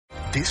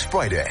This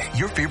Friday,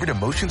 your favorite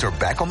emotions are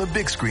back on the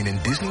big screen in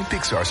Disney and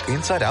Pixar's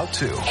Inside Out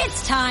 2.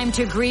 It's time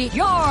to greet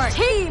your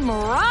Team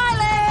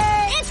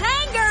Riley! It's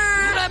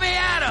anger! Let me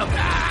at him!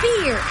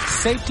 Fear!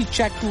 Safety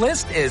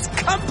checklist is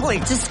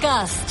complete!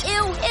 Disgust! Ew,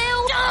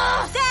 ew!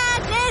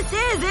 Sadness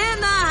is in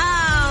the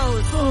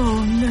house!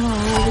 Oh no.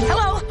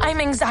 Hello, I'm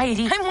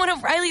anxiety. I'm one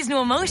of Riley's new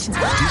emotions.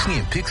 Disney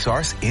and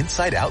Pixar's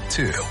Inside Out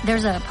 2.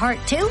 There's a part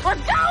 2? We're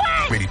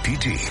going! Rated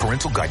PG.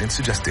 Parental guidance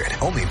suggested.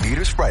 Only in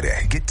theaters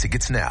Friday. Get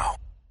tickets now.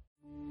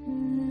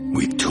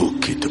 We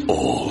took it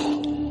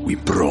all. We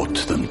brought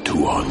them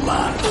to our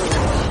land.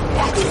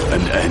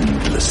 An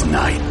endless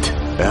night,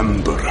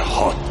 ember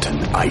hot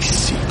and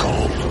icy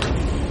cold.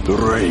 The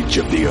rage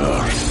of the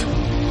earth.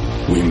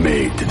 We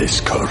made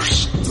this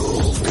curse.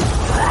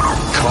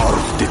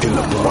 Carved it in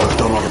the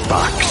blood on our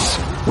backs.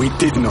 We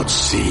did not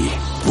see.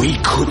 We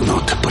could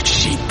not, but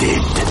she did.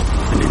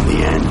 And in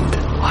the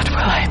end, What will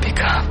I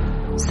become?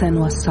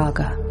 Senua's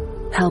Saga.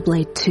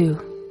 Hellblade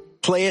 2.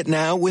 Play it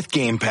now with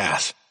Game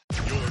Pass.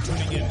 You're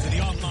tuning in to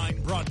the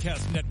online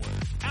broadcast network,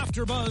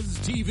 AfterBuzz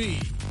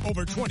TV.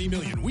 Over 20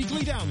 million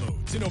weekly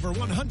downloads in over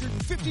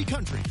 150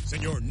 countries,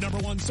 and your number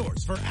one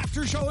source for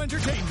after-show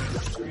entertainment.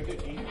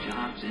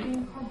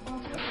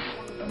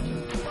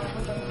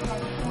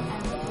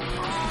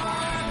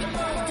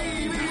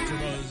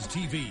 AfterBuzz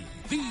TV,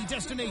 the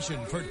destination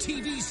for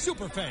TV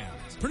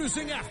superfans.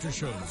 Producing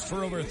aftershows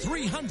for over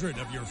 300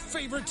 of your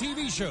favorite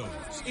TV shows.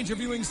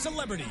 Interviewing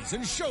celebrities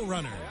and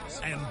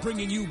showrunners. And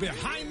bringing you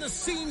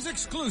behind-the-scenes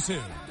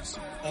exclusives.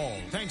 All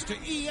thanks to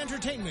E!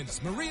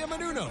 Entertainment's Maria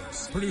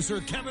Menounos,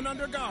 producer Kevin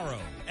Undergaro,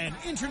 and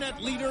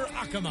internet leader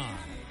Akamai.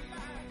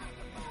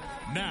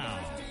 Now,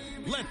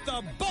 let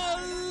the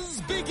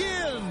buzz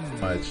begin!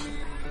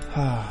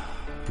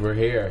 We're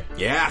here.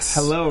 Yes.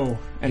 Hello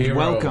and Heroes.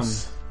 welcome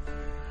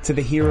to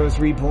the Heroes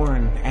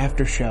Reborn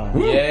after show.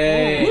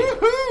 Yay!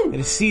 It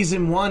is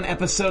season 1,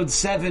 episode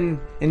 7,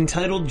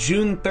 entitled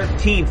June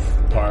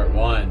 13th, Part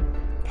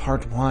 1.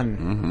 part 1.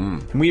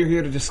 Mm-hmm. And we are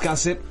here to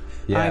discuss it.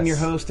 Yes. I'm your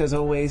host, as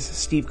always,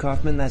 Steve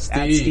Kaufman. That's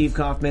at Steve. Steve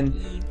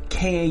Kaufman,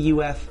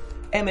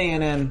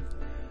 Kaufmann.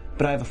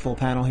 But I have a full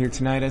panel here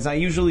tonight, as I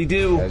usually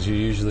do. As you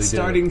usually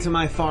Starting do. to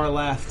my far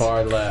left.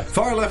 Far left.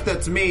 Far left,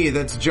 that's me.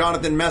 That's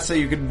Jonathan Messa.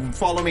 You can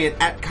follow me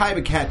at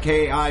Kaibacat,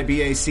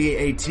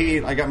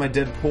 Kibacat. I got my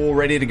Deadpool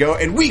ready to go.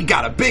 And we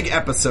got a big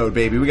episode,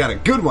 baby. We got a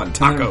good one.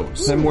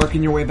 Tacos. Then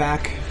working your way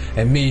back.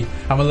 And me,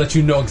 I'm gonna let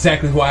you know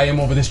exactly who I am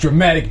over this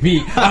dramatic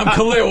beat. I'm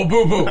Khalil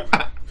Boo Boo.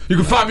 You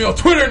can find me on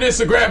Twitter and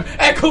Instagram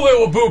at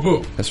Khalil Boo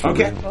Boo. That's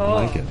Okay. I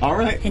like it. All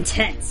right.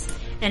 Intense.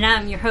 And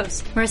I'm your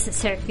host, Marissa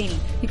Serafini.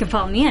 You can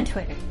follow me on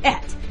Twitter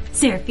at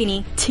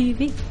Serafini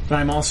TV.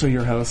 I'm also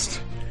your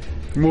host.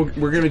 We're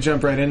going to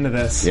jump right into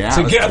this. Yeah,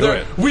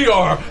 Together, we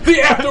are the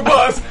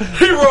AfterBuzz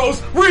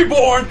Heroes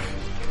Reborn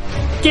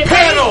Get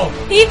Panel!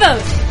 ready.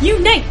 Evos,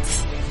 unite!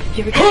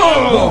 Here we go.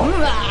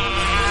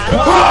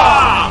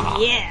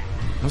 Yeah.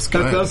 That was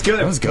good. That was good.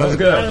 That was good. That was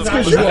good.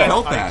 That's good. I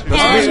felt that.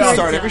 That's how we should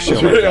start every show.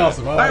 It's really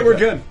awesome. All right, we're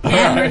good.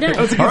 And we're done.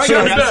 All right,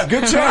 guys.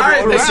 Good show. All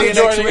right, We'll thanks see you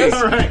for next joining week.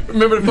 us. All right.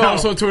 Remember to follow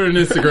us on Twitter and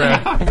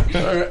Instagram.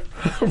 All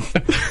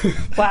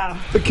right. Wow.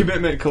 The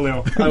commitment,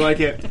 Khalil. I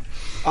like it.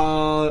 A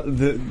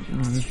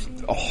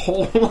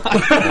whole lot. A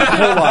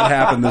whole lot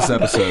happened this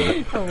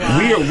episode.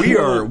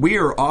 We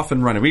are off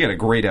and running. We got a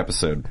great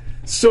episode.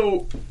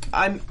 So,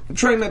 I'm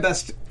trying my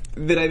best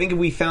that I think if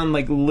we found,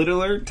 like,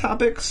 littler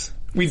topics,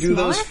 we do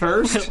those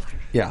first.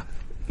 Yeah.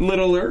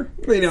 Littler,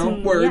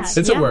 words.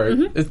 It's a word.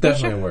 Mm-hmm. It's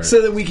definitely a word.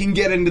 So that we can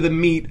get into the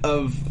meat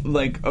of,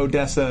 like,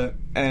 Odessa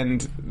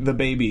and the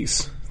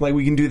babies. Like,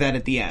 we can do that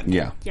at the end.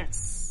 Yeah.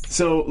 Yes.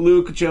 So,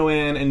 Luke,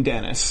 Joanne, and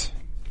Dennis.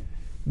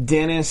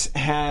 Dennis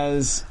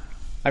has...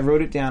 I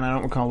wrote it down. I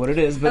don't recall what it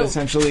is, but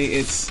essentially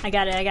it's... I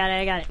got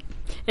it.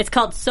 It's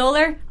called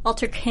Solar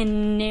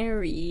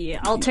Altacaria.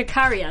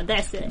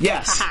 That's it.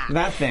 Yes, Haha.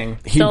 that thing.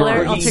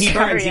 Solar He burns.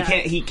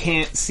 Altacaria. He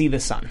can't see the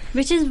sun.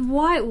 Which is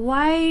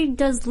why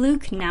does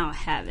Luke now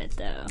have it,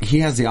 though? He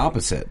has the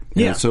opposite.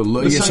 Yeah. So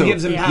The sun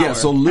gives him power. Yeah.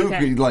 So Luke,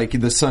 Okay. like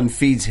the sun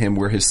feeds him,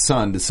 where the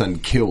sun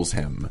kills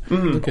him.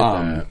 Look at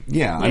that.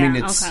 Yeah. I Yeah,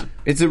 mean, it's okay.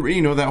 it's a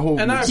that whole.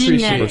 And I appreciate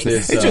Genetics.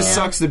 this. It just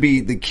sucks to be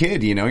the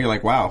kid, You're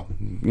like, wow,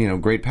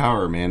 great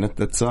power, man.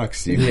 That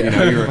sucks.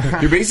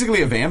 You're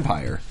basically a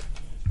vampire.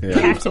 You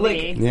have to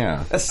Like- be.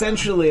 Yeah.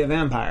 Essentially a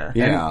vampire.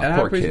 Yeah. And I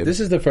Poor appreciate- kid. This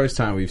is the first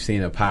time we've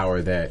seen a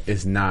power that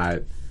is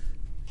not,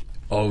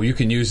 oh, you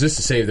can use this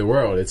to save the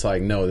world. It's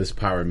like, no, this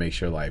power makes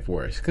your life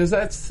worse. Because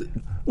that's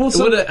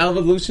what an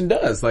evolution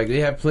does. Like, they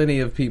have plenty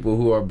of people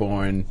who are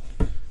born...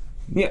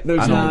 Yeah,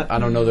 there's I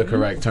don't know the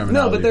correct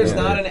terminology. No, but there's for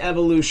not it. an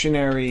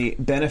evolutionary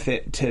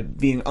benefit to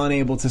being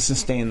unable to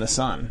sustain the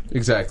sun.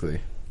 Exactly.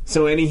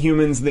 So any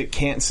humans that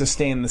can't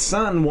sustain the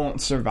sun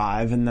won't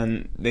survive, and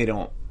then they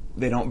don't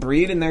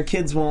breed, and their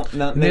kids won't. They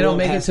don't won't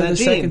make it pass to that the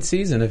gene. second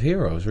season of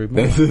Heroes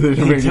Reborn.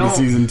 They're making don't.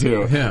 season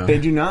 2. Yeah. They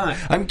do not.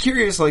 I'm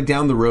curious, like,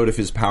 down the road, if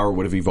his power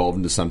would have evolved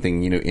into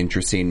something,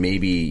 interesting,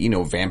 maybe,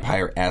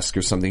 vampire-esque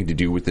or something to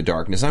do with the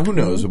darkness. Now, who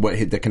knows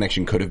what the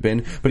connection could have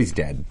been, but he's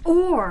dead.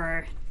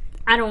 Or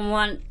I don't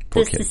want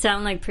this to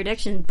sound like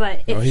predictions,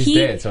 but if he's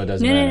dead, so it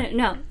doesn't matter.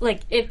 No.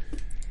 Like, if,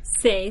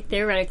 say,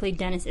 theoretically,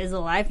 Dennis is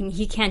alive and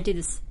he can't do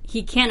this,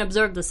 he can't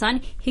absorb the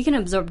sun, he can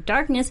absorb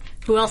darkness.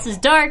 Who else is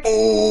dark?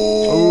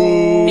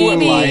 Oh,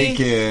 Maybe. I like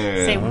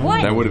it. Say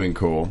what? That would have been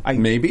cool.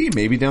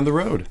 Maybe down the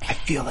road. I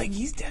feel like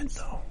he's dead,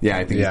 though. Yeah,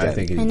 I think he's dead. I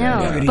think he's I know,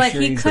 dead. but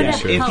he could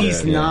have If helped.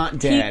 he's not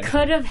dead. He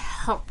could have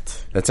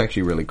helped. That's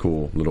actually a really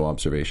cool little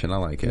observation. I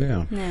like it.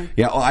 Yeah.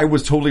 Yeah, I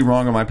was totally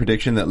wrong on my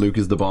prediction that Luke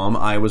is the bomb.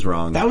 I was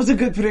wrong. That was a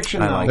good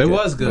prediction, I though. liked It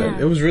was good.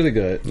 Yeah. It was really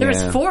good. There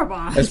was 4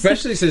 bombs.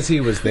 Especially since he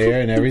was there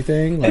and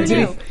everything. Like,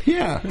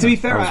 Yeah. To be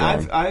fair, I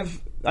was wrong.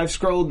 I've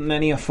scrolled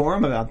many a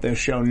forum about this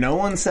show. No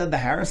one said the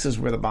Harrises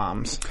were the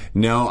bombs.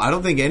 No, I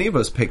don't think any of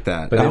us picked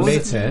that. But That it was-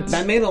 made sense.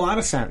 That made a lot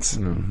of sense.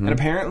 And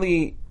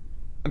apparently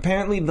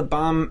the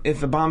bomb, if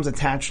the bomb's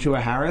attached to a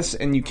Harris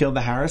and you kill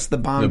the Harris, the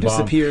bomb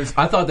disappears.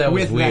 I thought that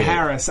was with weird. the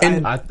Harris.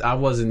 And I thought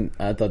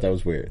that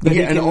was weird.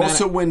 Yeah, and can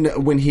also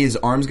when his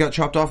arms got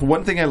chopped off,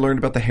 one thing I learned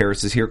about the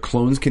Harrises here,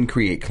 clones can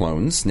create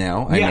clones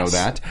now. I know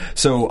that.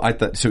 So I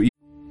thought,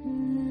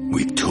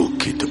 We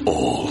took it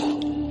all.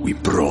 We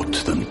brought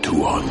them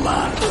to our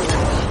land.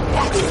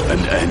 An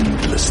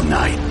endless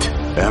night,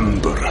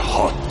 ember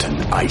hot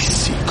and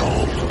icy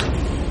cold.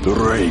 The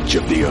rage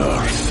of the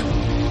earth.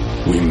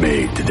 We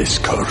made this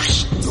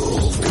curse.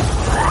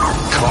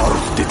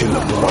 Carved it in the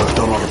blood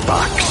on our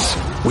backs.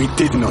 We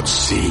did not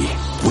see.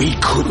 We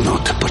could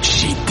not, but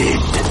she did.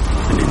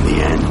 And in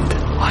the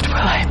end, What will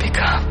I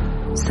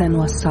become?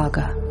 Senua's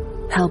Saga.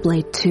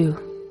 Hellblade 2.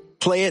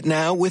 Play it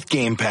now with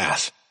Game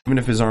Pass. even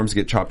if his arms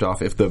get chopped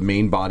off, if the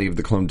main body of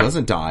the clone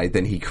doesn't die,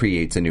 then he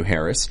creates a new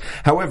Harris.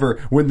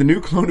 However, when the new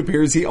clone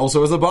appears, he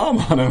also has a bomb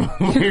on him.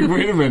 Like,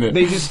 wait a minute.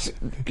 They just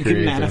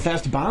can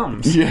manifest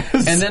bombs.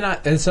 Yes.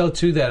 And so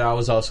to that, I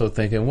was also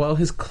thinking, well,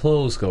 his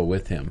clothes go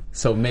with him,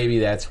 so maybe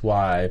that's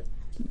why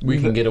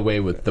we can get away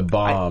with the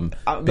bomb.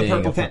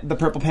 The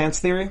purple pants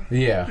theory?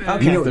 Yeah.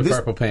 Okay. You know, the this-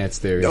 purple pants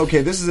theory.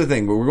 Okay, this is the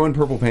thing. But we're going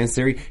purple pants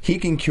theory. He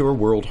can cure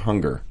world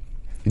hunger.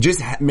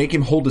 Just make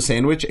him hold a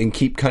sandwich and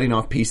keep cutting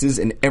off pieces,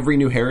 and every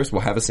new Harris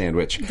will have a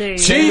sandwich. There you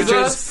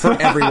Sandwiches for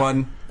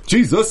everyone.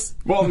 Jesus.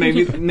 Well,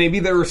 maybe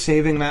they were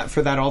saving that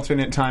for that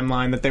alternate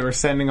timeline that they were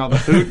sending all the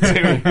food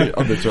to.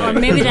 Oh, that's right. Or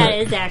maybe that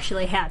is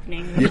actually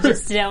happening. We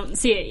just don't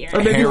see it yet.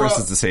 Or maybe Harris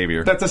is the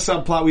savior. That's a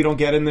subplot we don't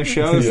get in this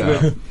show. Is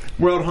that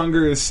world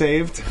hunger is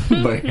saved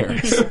By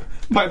Harris.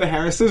 by the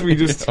Harrises. We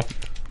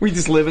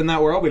just live in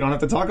that world. We don't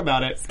have to talk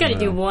about it. It's got to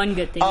do one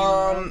good thing.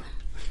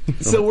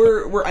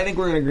 So I think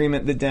we're in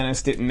agreement that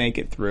Dennis didn't make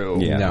it through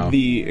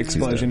the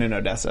explosion in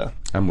Odessa.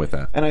 I'm with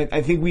that. And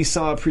I think we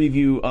saw a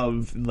preview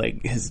of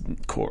like his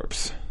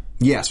corpse.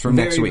 Yes, from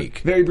next week.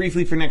 Very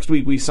briefly for next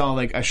week, we saw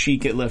like a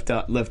sheet get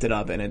lifted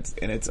up, and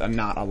it's a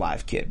not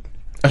alive kid.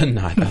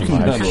 Not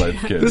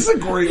alive. This is a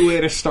great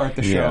way to start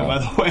the show, Yeah. by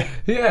the way.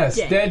 Yes,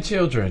 dead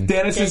children.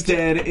 Dennis is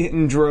dead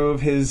and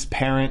drove his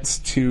parents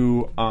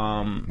to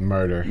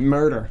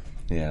Murder.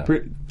 Yeah.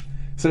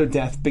 So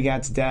death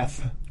begats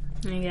death.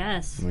 I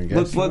guess.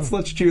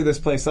 Let's cheer this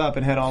place up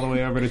and head all the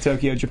way over to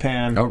Tokyo,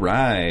 Japan. All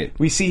right.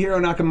 We see Hiro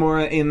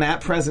Nakamura in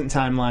that present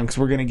timeline because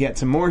we're going to get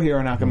to more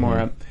Hiro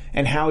Nakamura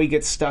and how he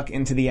gets stuck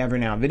into the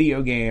Evernow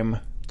video game.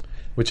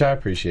 Which I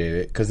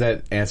appreciated, because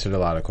that answered a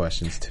lot of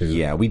questions, too.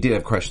 Yeah, we did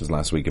have questions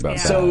last week about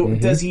that. So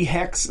does he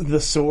hex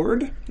the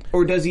sword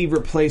or does he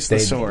replace the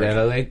sword?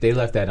 They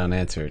left that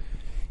unanswered.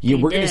 Yeah,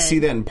 we're going to did. see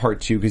that in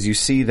part 2 because you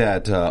see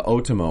that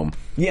Otomo,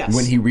 Yes.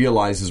 when he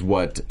realizes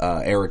what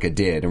Erica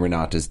did and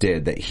Renatas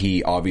did, that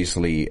he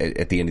obviously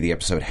at the end of the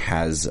episode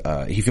has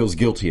he feels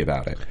guilty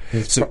about it.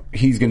 So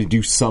he's going to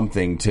do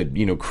something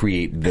to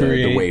create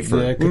the way for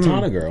the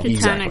Katana Girl. Katana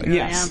Exactly. Girl,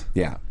 Yes.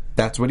 Yeah,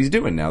 that's what he's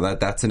doing now.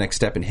 That's the next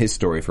step in his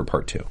story for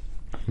part 2.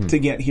 To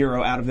get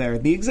Hiro out of there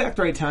at the exact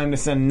right time to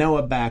send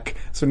Noah back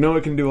so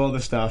Noah can do all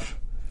the stuff.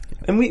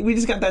 And we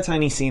just got that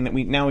tiny scene that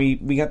we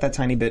got that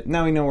tiny bit.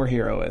 Now we know where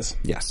Hiro is.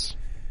 Yes.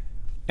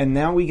 And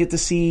now we get to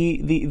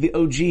see the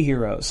OG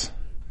heroes.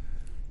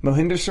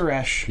 Mohinder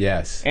Suresh.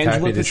 Yes. Angela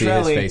Happy to see his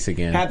Petrelli. face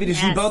again. Happy to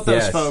see Yes. both those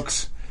Yes.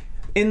 folks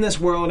in this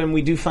world, and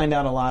we do find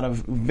out a lot of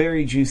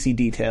very juicy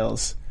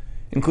details,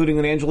 including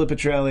that Angela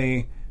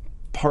Petrelli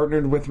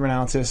partnered with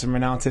Renaltis, and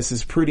Renaltis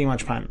is pretty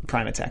much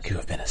Primatech. You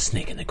have been a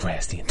snake in the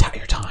grass the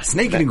entire time.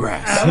 Snake in the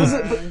grass.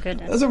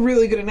 That was a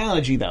really good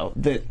analogy, though,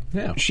 that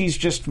she's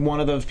just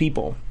one of those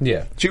people.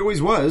 Yeah. She always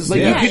was.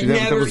 Like yeah, you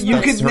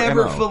could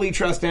never MO. fully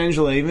trust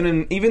Angela,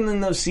 even in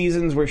those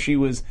seasons where she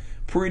was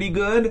pretty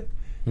good.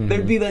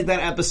 There'd be like that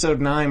episode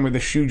 9 where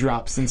the shoe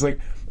drops, and it's like,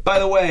 by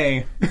the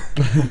way,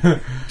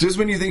 Just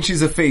when you think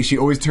she's a face, she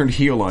always turned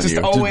heel on Just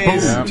you. always.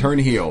 Just boom, turn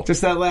heel.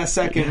 just that last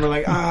second, we're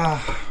like,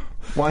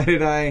 why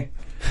did I?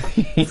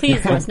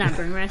 Please let's not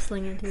bring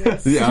wrestling into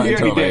this. Yeah, You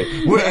already totally.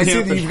 did. Well, I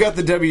see that you've got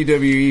the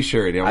WWE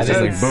shirt. I was just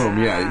like, didn't-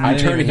 boom, yeah. You I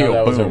didn't turn even heel, know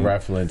that was a boom.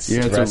 reference. Yeah,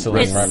 it's a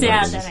wrestling It's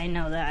reference. sad that I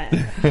know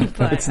that.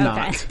 But, It's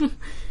not.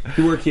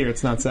 You work here,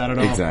 it's not sad at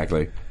all.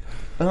 Exactly.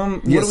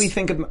 What Yes. do we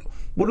think of?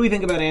 What do we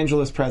think about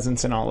Angela's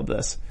presence in all of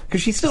this?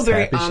 Because she's still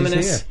very happy she's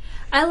ominous. here.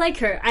 I like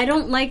her. I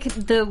don't like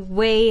the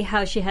way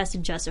how she has to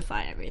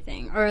justify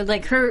everything, or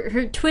like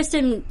her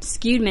twisted,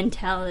 skewed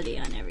mentality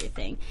on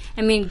everything.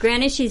 I mean,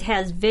 granted, she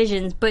has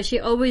visions, but she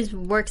always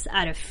works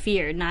out of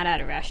fear, not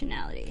out of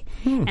rationality.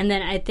 And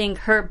then I think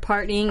her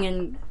partying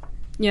and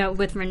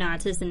with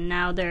Renatus, and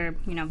now they're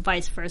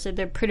vice versa.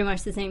 They're pretty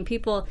much the same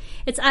people.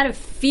 It's out of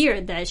fear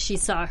that she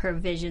saw her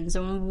visions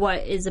and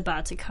what is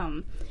about to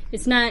come.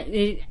 It's not,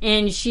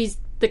 and she's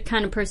the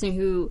kind of person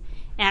who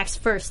acts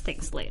first,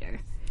 thinks later.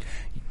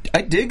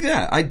 I dig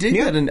that.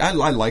 That, and I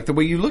like the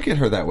way you look at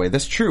her that way.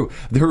 That's true.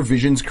 Her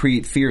visions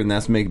create fear, and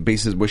that's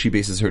what she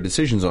bases her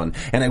decisions on.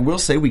 And I will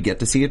say we get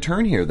to see a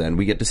turn here then.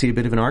 We get to see a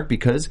bit of an arc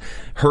because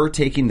her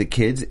taking the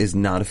kids is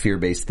not a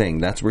fear-based thing.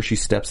 That's where she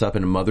steps up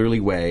in a motherly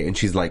way, and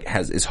she's like,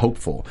 is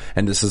hopeful.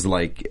 And this is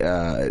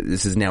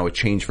this is now a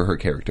change for her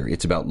character.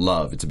 It's about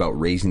love. It's about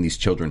raising these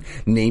children,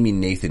 naming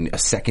Nathan a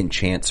second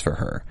chance for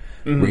her,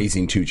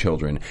 raising 2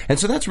 children. And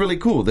so that's really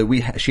cool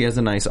that she has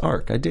a nice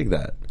arc. I dig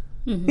that.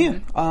 Yeah,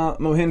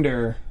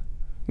 Mohinder,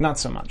 not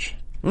so much.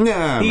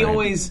 Yeah,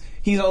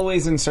 he's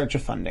always in search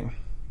of funding.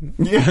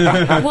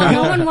 Yeah. Well,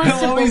 no one wants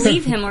to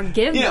believe him or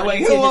give money to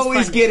he'll this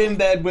always funding. get in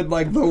bed with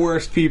the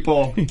worst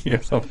people.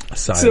 Siler.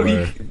 So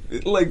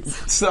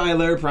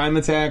Siler,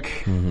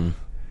 Primatech,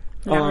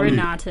 Now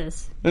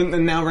Renatus.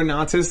 and now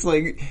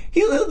Renatus.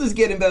 He'll just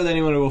get in bed with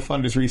anyone who will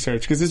fund his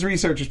research because his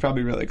research is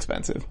probably really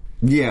expensive.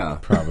 Yeah,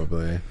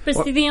 probably. But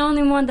see, the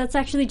only one that's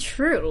actually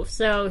true.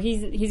 So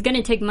he's going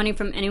to take money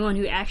from anyone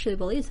who actually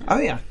believes him. Oh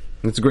yeah.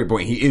 That's a great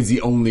point. He is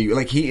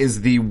he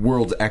is the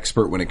world's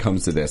expert when it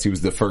comes to this. He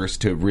was the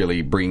first to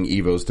really bring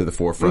Evos to the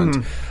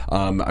forefront.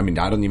 I mean,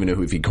 I don't even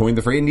know if he coined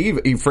the phrase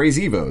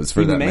Evos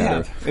for that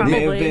matter. It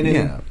may have been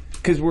Yeah.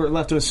 because we're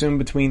left to assume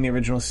between the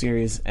original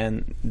series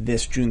and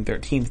this June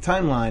 13th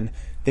timeline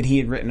that he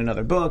had written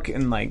another book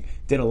and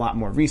did a lot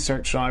more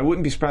research. So I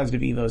wouldn't be surprised if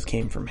Evos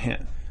came from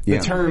him. The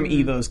term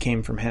Evos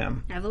came from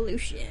him.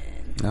 Evolution.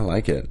 I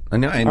like it. I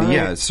know, and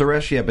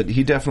Suresh, but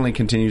he definitely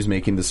continues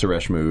making the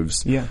Suresh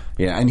moves. Yeah.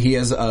 Yeah, and he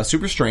has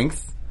super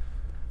strength.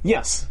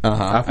 Yes.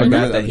 I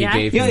forgot that he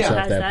gave Yeah, himself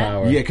yeah. that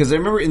power. Yeah, because I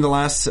remember in the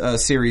last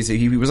series,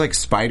 he was like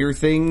Spider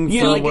Thing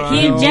for a while.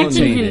 He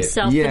injected Mutated.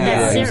 himself with Yeah,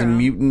 that he was a serum.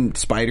 mutant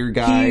spider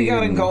guy. He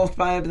got and- engulfed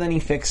by it, but then he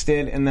fixed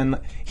it, and then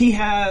he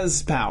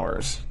has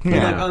powers.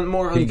 Yeah.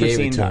 More He gave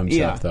unforeseen it to powers.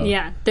 himself, though.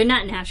 Yeah, they're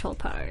not natural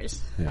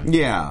powers.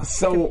 Yeah,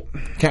 So,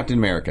 Captain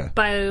America.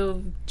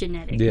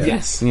 Biogenetic. Yeah.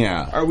 yes.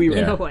 Yeah. Are we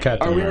No way.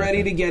 Captain Are we America.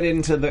 ready to get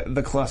into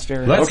the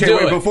cluster? Let's Okay, do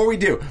wait, it. before we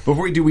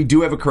do, we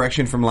do have a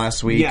correction from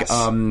last week. Yes.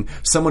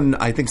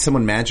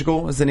 Someone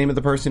magical is the name of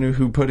the person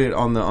who put it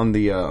on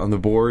the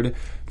board.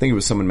 I think it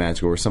was someone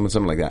magical or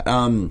something like that.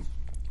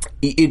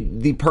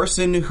 The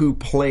person who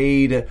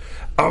played,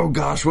 oh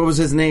gosh, what was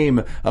his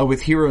name?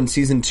 With Hero in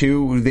season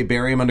 2, they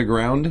bury him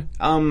underground.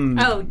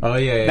 Oh, Oh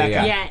yeah, That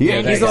guy. yeah. Yeah,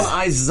 and he's he's on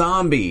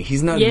iZombie.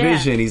 He's not Yeah.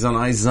 Vision. He's on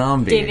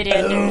iZombie. David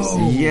Anders.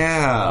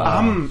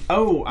 Yeah.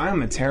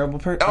 I'm a terrible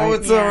person. Oh,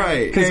 it's all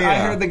right. Because Yeah. I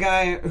heard the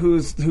guy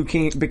who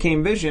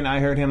became Vision. I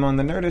heard him on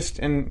the Nerdist,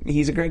 and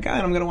he's a great guy.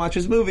 And I'm going to watch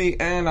his movie,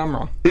 and I'm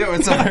wrong. Yeah,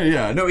 it's all right.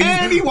 Yeah, no,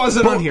 And he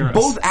wasn't on Heroes.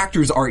 Both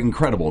actors are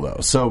incredible,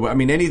 though. So I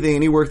mean,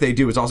 any work they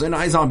do is awesome. And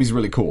iZombie's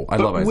really cool. I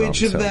love But iZombie.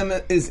 which of them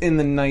is in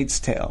the Knight's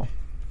Tale?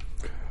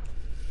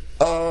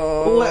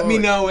 Let me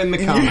know in the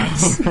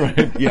comments.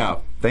 Right. Yeah.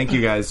 Thank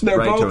you guys. They're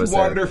Write to both us there.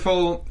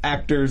 wonderful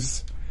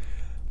actors.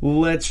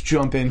 Let's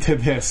jump into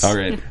this. All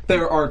right.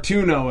 There are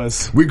 2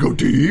 Noahs. We go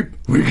deep.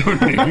 We go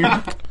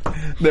deep.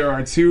 There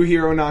are 2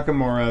 Hiro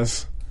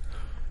Nakamuras.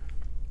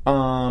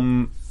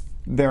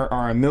 There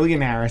are a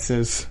million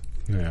Harrises.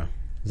 Yeah.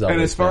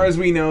 And as far as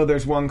we know,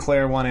 there's 1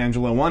 Claire, 1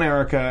 Angela, 1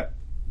 Erica,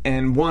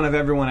 and 1 of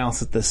everyone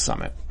else at this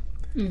summit.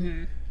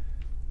 Mm-hmm.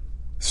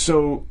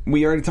 So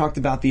we already talked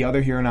about the other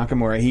Hiro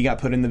Nakamura. He got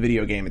put in the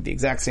video game at the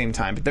exact same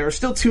time. But there are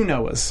still 2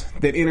 Noahs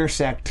that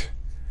intersect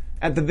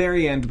at the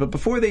very end. But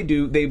before they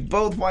do, they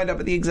both wind up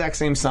at the exact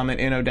same summit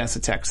in Odessa,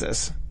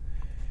 Texas.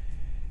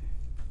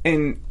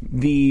 And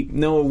the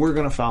Noah we're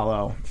going to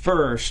follow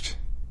first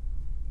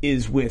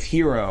is with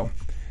Hiro.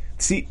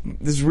 See,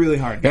 this is really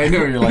hard. I know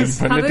you're like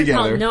putting it Probably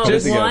together. called Noah Put it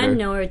together. 1,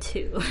 Noah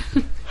 2.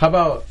 How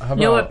about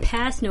Noah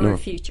past, Noah Noah-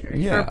 future.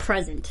 yeah. Or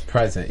present.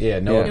 present? Yeah,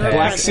 Noah Noah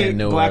past present. and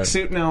Noah. Black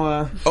suit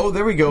Noah. Oh,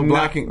 there we go.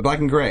 Black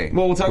and gray.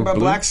 Well, we'll talk Or about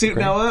blue? black suit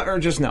Gray? Noah or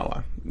just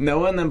Noah.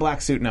 Noah and then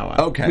black suit Noah.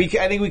 Okay.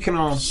 I think we can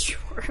all.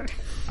 Sure.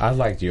 I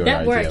liked your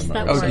That idea. works, Mo.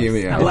 that Okay,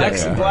 works. yeah. I like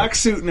Yeah. it. Black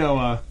suit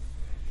Noah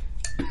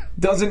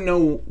doesn't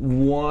know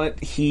what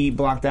he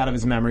blocked out of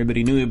his memory, but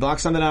he knew he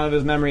blocked something out of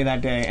his memory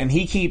that day, and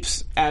he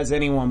keeps, as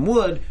anyone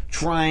would,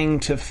 trying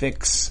to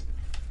fix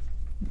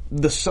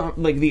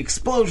the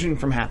explosion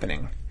from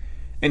happening.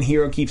 And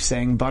Hiro keeps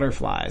saying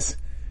butterflies,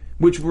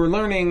 which we're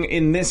learning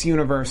in this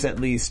universe at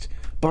least.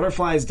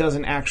 Butterflies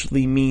doesn't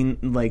actually mean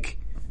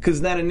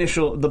because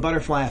the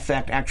butterfly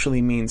effect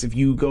actually means if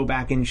you go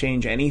back and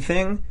change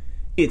anything,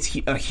 it's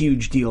a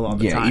huge deal all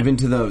the time. Yeah, even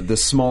to the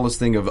smallest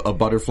thing of a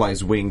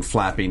butterfly's wing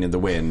flapping in the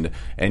wind,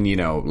 and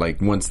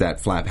like once that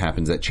flap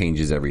happens, that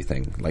changes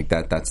everything. Like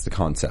that's the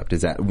concept.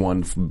 Is that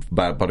one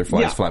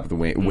butterfly's flap of the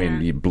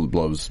wind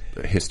blows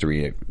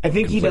history? I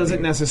think he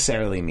doesn't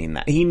necessarily mean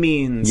that. He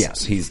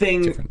means he's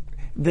different.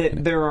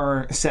 That there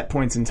are set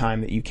points in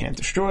time that you can't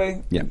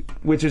destroy. Yeah,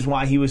 which is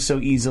why he was so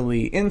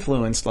easily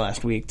influenced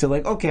last week to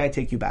okay, I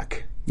take you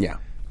back. Yeah.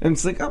 And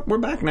it's oh, we're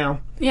back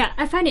now. Yeah,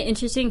 I find it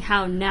interesting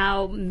how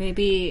now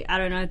maybe, I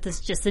don't know if this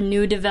is just a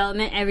new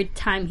development, every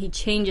time he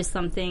changes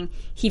something,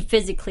 he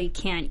physically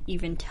can't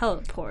even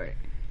teleport.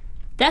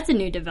 That's a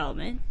new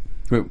development.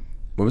 Wait,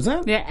 what was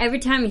that? Yeah, every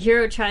time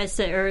Hero tries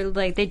to, or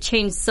they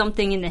change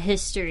something in the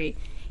history,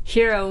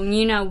 Hero,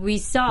 we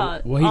saw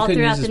all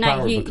throughout the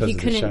night he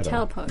couldn't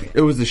teleport.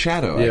 It was the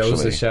shadow, actually. Yeah, it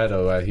was the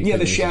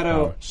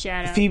shadow. The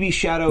shadow. Phoebe's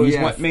shadow is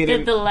what made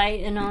it. The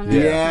light and all that.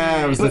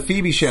 Yeah, it was the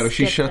Phoebe shadow.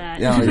 She shut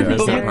down.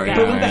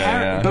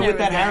 But with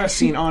that Harris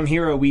scene on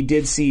Hero, we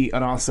did see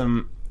an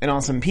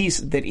awesome piece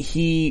that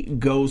he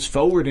goes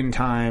forward in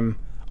time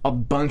a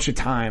bunch of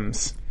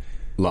times.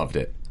 Loved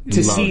it.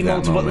 To see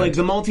multiple, the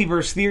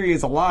multiverse theory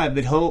is alive.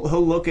 That he'll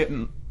look at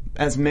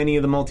as many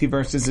of the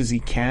multiverses as he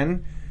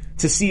can,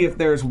 to see if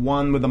there's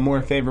one with a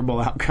more favorable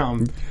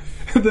outcome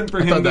than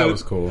for him. I thought that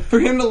was cool. For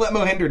him to let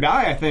Mohinder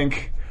die, I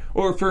think,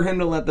 or for him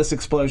to let this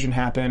explosion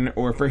happen,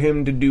 or for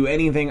him to do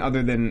anything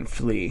other than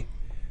flee.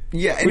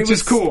 Yeah, and which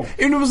is cool.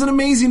 And it was an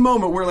amazing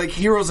moment where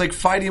Hero's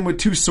fighting with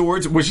two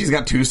swords, which he's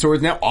got two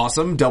swords now.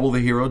 Awesome. Double the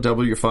hero,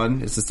 double your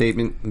fun. It's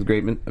the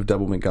greatment of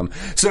double income.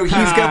 So he's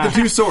got the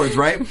two swords,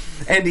 right?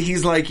 And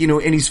he's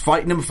and he's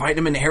fighting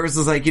him, and Harris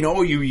is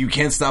you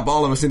can't stop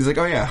all of us. And he's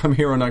oh yeah, I'm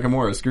Hiro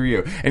Nakamura, screw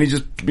you. And he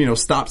just,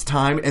 stops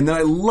time. And then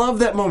I love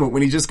that moment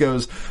when he just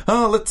goes,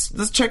 oh, let's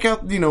check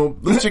out,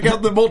 let's check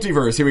out the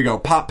multiverse. Here we go.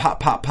 Pop, pop,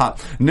 pop,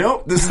 pop.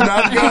 Nope, this is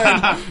not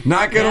good.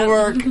 Not gonna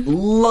work.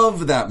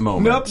 Love that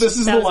moment. Nope, this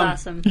is the one.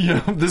 Awesome.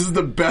 Yeah, this is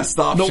the best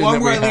option. The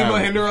one where I leave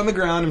Mohinder on the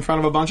ground in front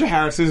of a bunch of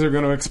Harrises are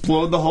going to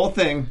explode the whole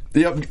thing.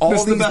 Yep,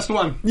 this is the best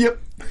one. Yep.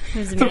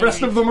 The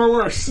rest of them are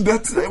worse.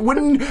 What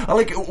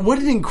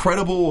an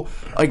incredible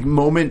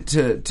moment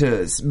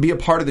to be a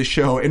part of the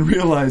show and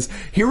realize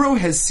Hiro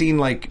has seen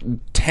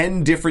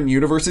 10 different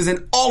universes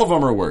and all of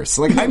them are worse.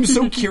 I'm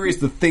so curious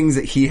the things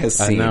that he has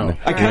seen. I know.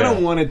 I kind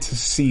of wanted to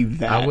see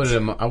that. I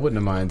wouldn't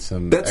have mind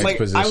some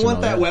exposition. I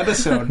want that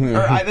webisode.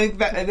 Or I think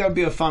that would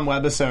be a fun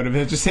webisode of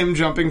it. Just him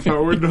jumping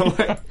forward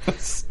to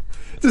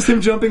Just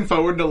him jumping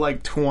forward to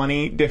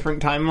 20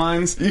 different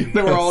timelines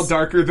that were all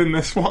darker than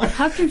this one.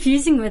 How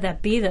confusing would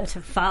that be, though,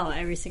 to follow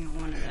every single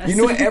one of those? You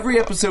know what? Every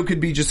episode could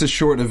be just a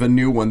short of a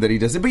new one that he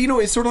does. But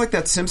it's sort of like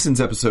that Simpsons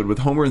episode with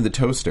Homer and the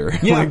toaster.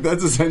 Yeah.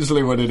 That's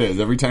essentially what it is.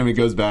 Every time he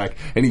goes back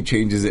and he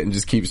changes it and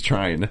just keeps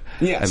trying.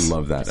 Yes. I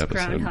love that it's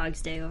episode.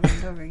 Groundhog's Day over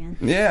and over again.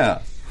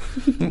 Yeah.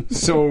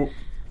 So,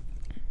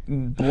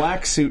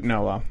 Black Suit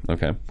Noah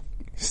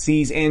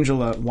sees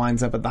Angela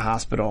winds up at the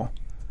hospital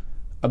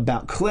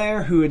about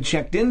Claire, who had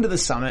checked into the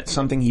summit,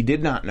 something he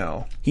did not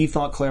know. He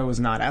thought Claire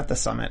was not at the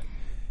summit.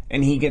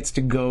 And he gets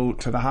to go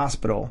to the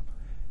hospital,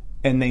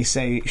 and they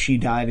say she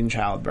died in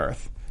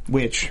childbirth,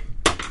 which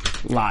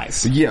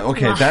lies. Yeah,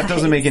 okay, that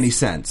doesn't make any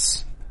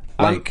sense.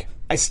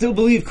 I still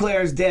believe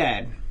Claire's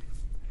dead,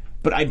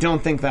 but I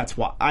don't think that's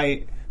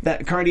why.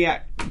 That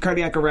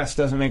cardiac arrest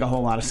doesn't make a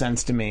whole lot of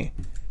sense to me.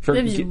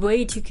 It was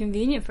way too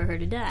convenient for her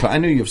to die. I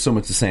know you have so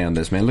much to say on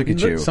this, man. Look at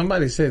you.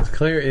 Somebody said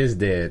Claire is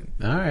dead.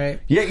 All right.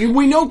 Yeah,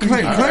 we know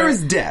Claire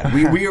is dead.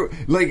 We are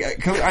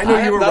I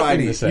know you were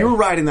riding. You were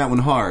riding that one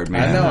hard,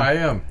 man. I know I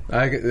am.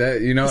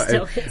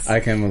 I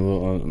came a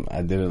little.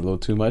 I did it a little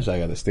too much. I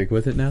got to stick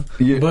with it now.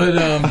 Yeah.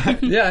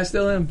 But yeah, I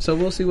still am. So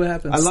we'll see what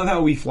happens. I love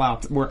how we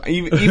flopped.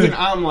 Even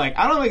I'm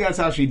I don't think that's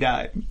how she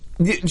died.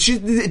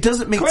 It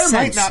doesn't make sense.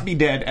 Claire might not be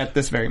dead at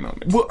this very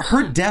moment. Well,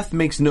 her death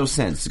makes no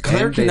sense.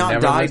 Claire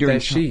cannot die during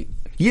sheet.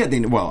 Yeah,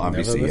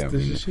 obviously,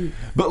 yeah.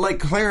 But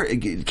Claire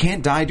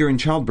can't die during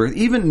childbirth.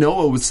 Even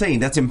Noah was saying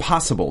that's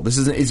impossible.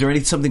 Is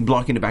there something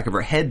blocking the back of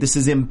her head? This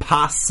is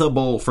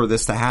impossible for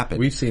this to happen.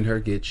 We've seen her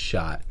get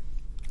shot.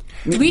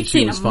 We've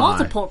seen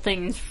multiple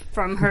things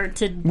from her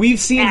to. We've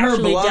seen her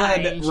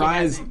blood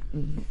rise,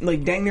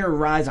 dang near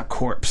rise a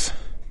corpse.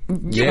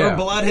 Yeah. Her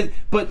blood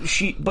but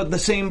the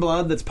same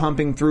blood that's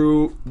pumping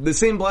through, the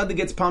same blood that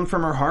gets pumped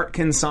from her heart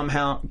can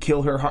somehow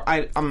kill her heart.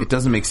 It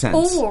doesn't make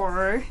sense.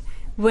 Or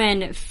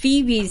when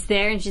Phoebe's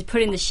there and she's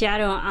putting the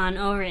shadow on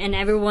over and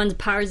everyone's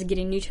powers are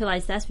getting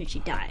neutralized, that's when she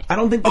died. I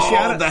don't think the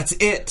shadow. That's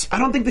it. I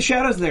don't think the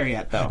shadow's there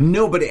yet, though.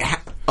 No, but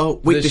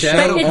the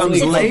shadow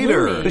comes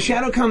later. The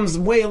shadow comes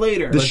way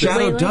later. The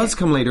shadow does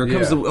come later. It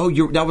comes.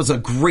 That was a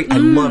great. I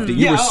loved it.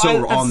 You were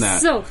so on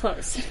that. So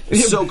close.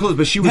 So close,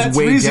 but she was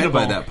way dead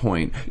by that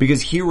point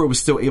because Hiro was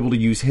still able to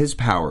use his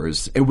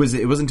powers. It was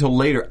until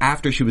later,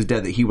 after she was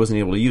dead, that he wasn't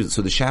able to use it.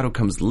 So the shadow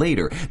comes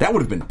later. That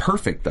would have been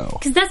perfect, though.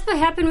 Because that's what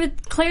happened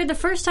with Claire the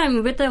first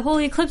time with the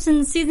Holy Eclipse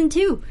in season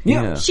 2.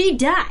 Yeah, she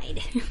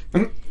died.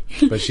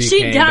 But she she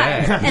came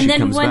died, back. and She then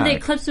comes when the back.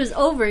 eclipse was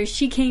over,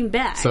 she came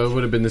back. So it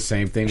would have been the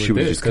same thing with She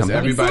would this, just come because back.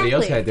 everybody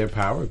else Exactly. had their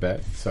power back.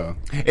 So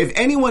If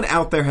anyone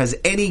out there has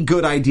any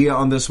good idea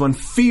on this one,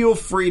 feel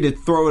free to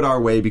throw it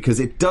our way because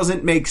it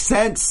doesn't make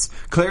sense.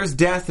 Claire's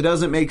death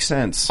doesn't make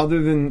sense.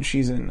 Other than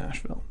she's in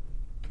Nashville.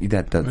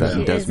 That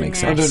She does is make in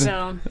sense.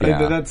 Nashville.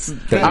 Yeah, That's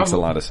that makes a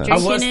lot of sense. I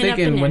Drinking was it up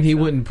thinking in when he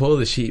Nashville. wouldn't pull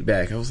the sheet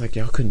back, I was like,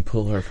 y'all couldn't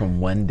pull her from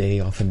one day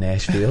off of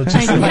Nashville,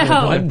 just I like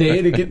know. one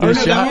day to get Oh, this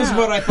no, shot. that was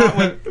what I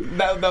thought.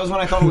 That was when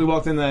I thought when we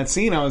walked into that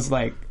scene. I was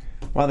like,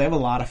 "Wow, they have a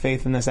lot of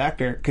faith in this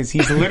actor because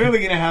he's literally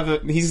going to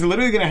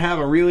have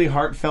a really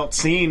heartfelt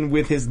scene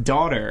with his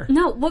daughter."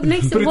 No, what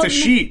makes it But it's what a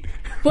sheet.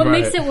 What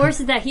Right. makes it worse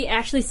is that he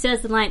actually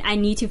says the line, "I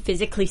need to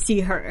physically see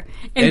her,"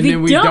 And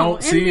then we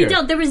don't see and we her.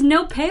 don't. There was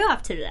no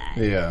payoff to that.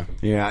 Yeah.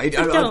 Yeah,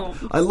 don't.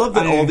 I love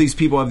that all these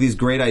people have these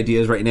great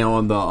ideas right now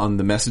on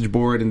the message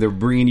board, and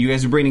you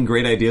guys are bringing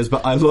great ideas.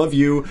 But I love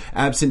you,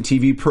 Absent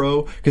TV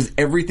Pro, because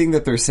everything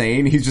that they're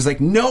saying, he's just like,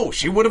 no,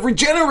 she would have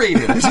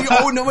regenerated.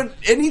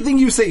 Anything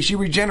you say, she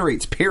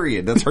regenerates.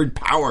 Period. That's her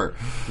power.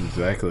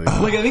 Exactly.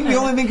 Like I think the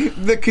only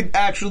thing that could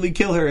actually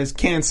kill her is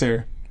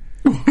cancer.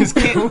 Because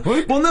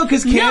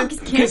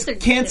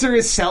cancer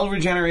is cell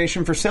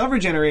regeneration for cell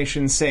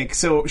regeneration's sake.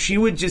 So she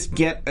would just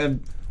get a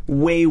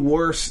way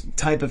worse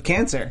type of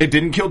cancer. It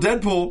didn't kill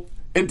Deadpool.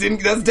 It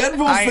didn't. That's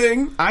Deadpool's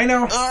thing. I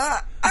know.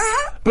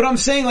 But I'm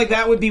saying like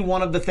that would be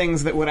one of the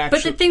things that would But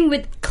actually. the thing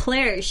with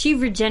Claire, she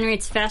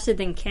regenerates faster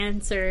than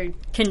cancer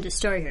can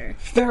destroy her.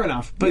 Fair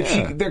enough, but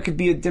there could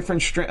be a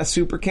different a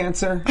super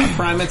cancer, a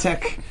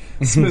Primatech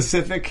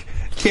specific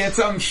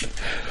cancer.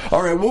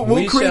 All right, we'll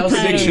We create shall see.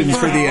 predictions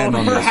for the end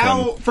on this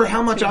one. For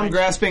how much I'm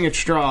grasping at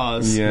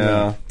straws.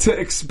 Yeah. To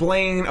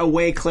explain a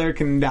way Claire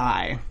can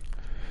die.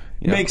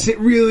 Makes it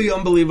really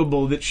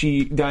unbelievable that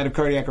she died of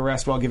cardiac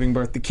arrest while giving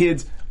birth to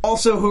kids.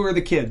 Also, who's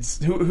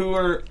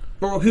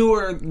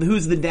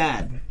the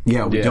dad?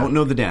 Yeah, we Yeah. don't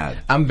know the dad.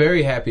 I'm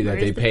very happy that Where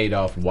they is the- paid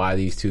off why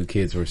these two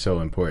kids were so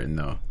important,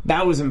 though.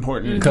 That was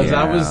important.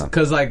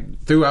 Because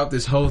like throughout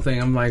this whole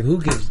thing, I'm like,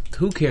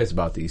 who cares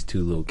about these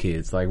two little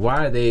kids? Like,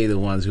 why are they the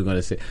ones who are going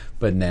to say?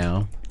 But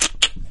now,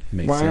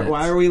 makes sense.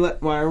 Why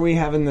are we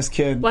having this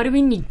kid? Why do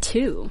we need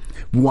two?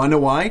 Wanna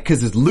why?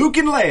 Because it's Luke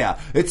and Leia.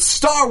 It's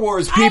Star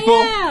Wars, people.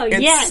 know,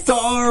 It's yes.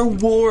 Star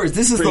Wars.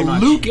 This is Pretty the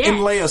much. Luke Yes. and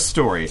Leia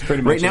story.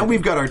 pretty Right much now, it.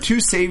 we've got our two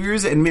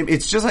saviors, and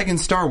it's just like in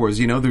Star Wars.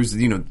 You know, there's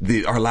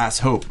our last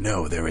hope.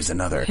 No, there is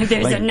another.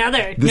 There's Like,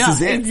 another. This no,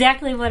 is it.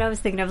 exactly what I was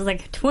thinking. I was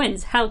like,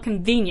 twins, how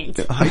convenient.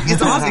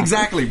 It's awesome.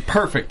 Exactly.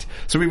 Perfect.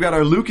 So we've got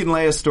our Luke and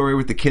Leia story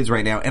with the kids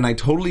right now, and I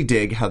totally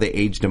dig how they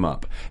aged them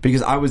up.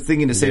 Because I was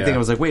thinking the same Yeah. thing. I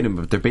was like, wait a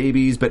minute, they're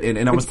babies, but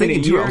and I was It's been a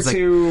thinking too, year I was like,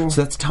 to-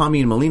 so that's Tommy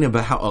and Melina,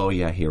 but how, oh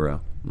yeah, Hero.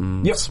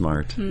 Yep.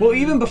 Smart. Well,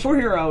 even before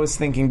Hero, I was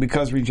thinking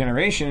because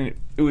regeneration,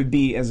 it would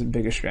be as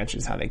big a stretch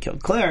as how they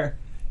killed Claire.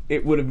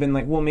 It would have been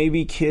like, well,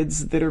 maybe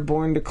kids that are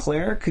born to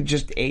Claire could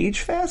just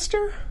age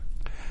faster.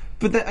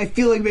 But I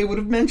feel like they would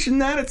have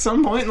mentioned that at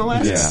some point in the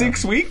last Yeah.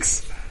 6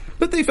 weeks.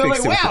 But they They're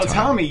fixed like, it wow, with the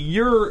time. Tommy,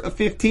 you're a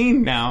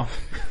 15 now.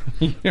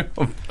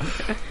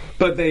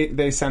 But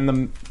they send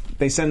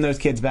those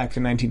kids back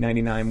to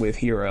 1999 with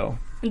Hero.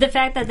 The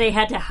fact that they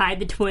had to hide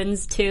the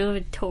twins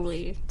too,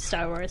 totally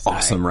Star Wars. Sorry.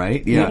 Awesome,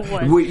 right? Yeah. It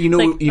was. Well, you know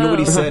Like, what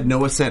he oh. said?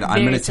 Noah said, I'm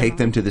Very going to take similar.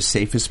 them to the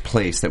safest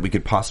place that we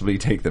could possibly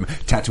take them.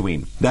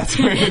 Tatooine. That's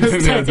where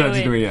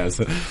Tatooine.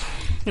 yes.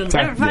 You'll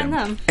never find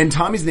them. And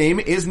Tommy's name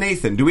is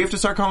Nathan. Do we have to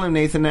start calling him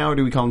Nathan now, or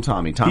do we call him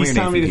Tommy? Tommy He's or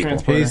Nathan, Tommy the people?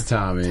 Transporter. He's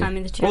Tommy.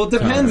 Tommy the Well, it Transporter.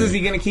 depends. Is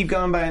he going to keep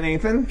going by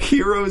Nathan?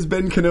 Hero's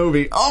Ben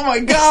Kenobi. Oh my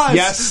gosh!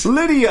 Yes.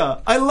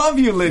 Lydia! I love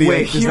you, Lydia.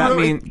 Wait,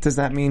 Hero- does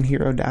that mean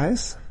Hero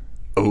dies?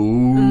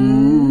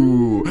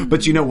 Ooh.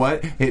 But you know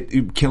what?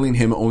 Killing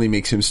him only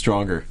makes him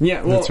stronger.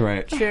 Yeah, well, That's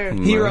right. Sure.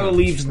 Hero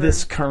leaves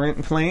this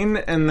current plane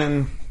and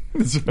then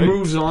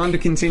moves on to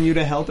continue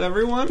to help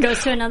everyone.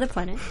 Goes to another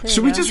planet. There Should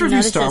you we go. just review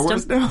Another Star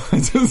system. Wars now?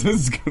 This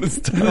is gonna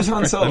start. Who's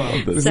Han Solo?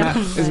 Is So-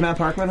 Matt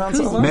Parkman Han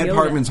Solo? Who's Matt Yoda.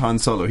 Parkman's Han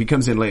Solo. He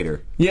comes in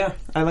later. Yeah,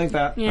 I like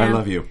that. Yeah, I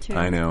love you. true.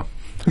 I know.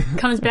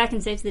 Comes back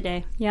and saves the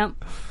day. Yep.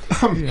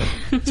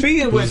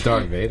 Speaking of which,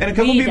 Darth Vader? and a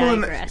couple We people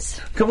digress.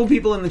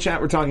 in the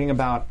chat were talking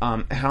about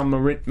how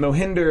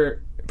Mohinder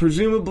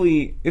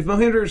presumably, if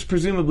Mohinder is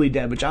presumably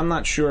dead, which I'm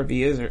not sure if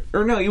he is,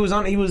 or no, he was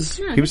He was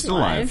still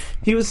alive.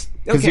 He was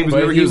 'Cause okay. he was- But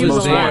Remember, he was was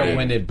most there wanted.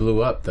 when it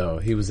blew up, though.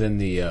 He was in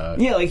the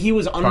yeah, like he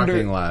was under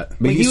parking lot.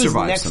 But like, he was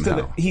survived next somehow.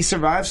 to he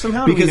survived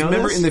somehow. Do we Because know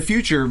remember, this? in the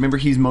future,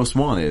 he's most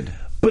wanted.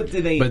 but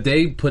did they? But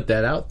they put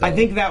that out, though. I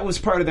think that was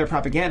part of their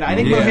propaganda. I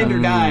think Yeah.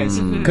 Mohinder dies.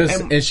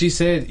 And she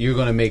said you're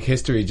going to make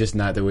history, just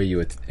not the way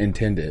you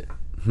intended.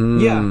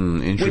 Yeah,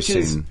 interesting. Which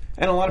is,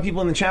 and a lot of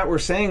people in the chat were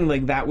saying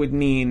like that would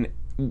mean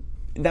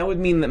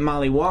that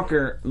Molly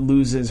Walker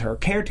loses her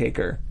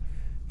caretaker,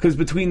 because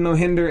between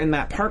Mohinder and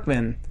Matt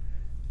Parkman,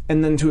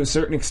 and then to a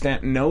certain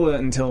extent Noah,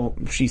 until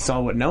she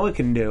saw what Noah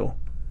can do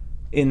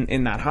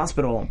in that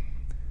hospital,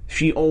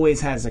 she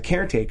always has a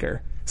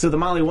caretaker. So the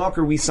Molly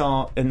Walker we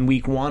saw in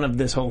week 1 of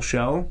this whole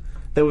show,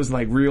 that was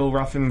like real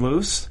rough and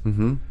loose.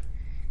 Mm-hmm.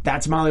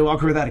 That's Molly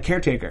Walker without a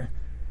caretaker.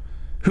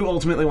 who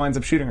ultimately winds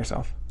up shooting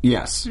herself.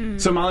 Yes.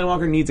 So Molly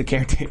Walker needs a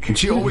caretaker.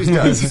 She always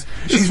does.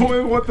 She's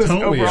what this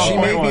overall She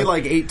may point be was.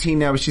 like 18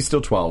 now, but she's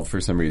still 12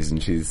 for some reason.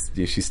 She's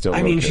still.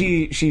 I mean,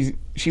 kid.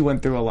 she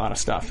went through a lot of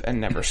stuff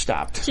and never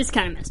stopped. She's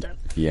kind of messed up.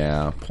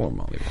 Yeah, poor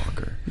Molly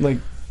Walker. Like,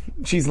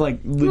 she's like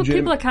legit. Well,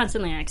 people are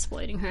constantly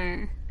exploiting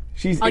her.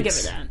 I'll give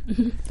her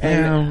that.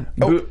 And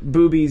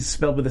Boobies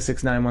spelled with a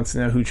 6-9 wants to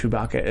know who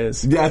Chewbacca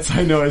is. Yes,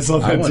 I know. I saw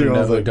that I want to too. I know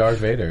was who like, Darth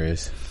Vader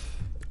is.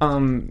 Or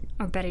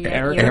better yet,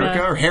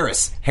 Erica or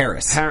Harris?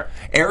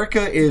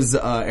 Erica is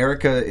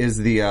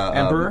the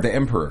Emperor? The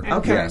Emperor.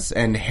 Okay. Yes,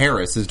 and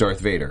Harris is Darth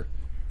Vader.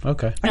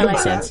 Okay. I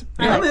like that.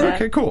 I like that.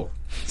 Okay, cool.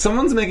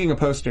 Someone's making a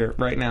poster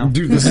right now.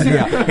 Dude, this is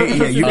yeah.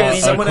 You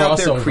guys, someone out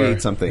there crossover.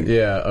 create something.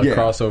 Yeah, a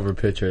crossover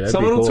picture. That'd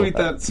Someone be cool. will tweet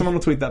that. Someone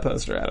will tweet that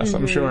poster at us.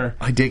 I'm sure.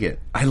 I dig it.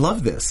 I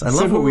love this. I So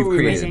love who what we've are we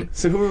created. missing?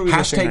 So who are we missing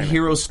Hashtag right now?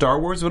 Heroes Star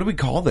Wars. What do we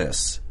call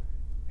this?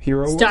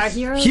 Hero Wars? Star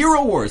Heroes?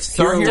 Hero Wars.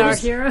 Star Heroes.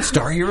 Heroes?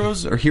 Star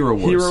Heroes or Hero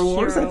Wars? Hero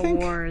Wars, I Hero think.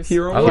 Wars.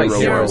 Hero I like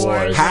Wars. Hero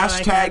Wars.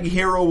 Hashtag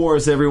Hero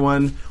Wars,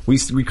 everyone. We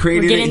created We're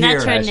it getting here.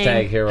 that trending.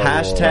 Hashtag Hero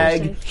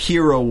Hashtag Wars.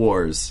 Hero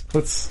Wars.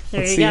 Let's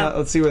There you see. go.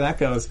 Let's see where that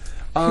goes.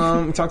 We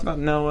talked about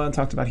Noah.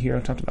 Talked about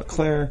Hero. Talked about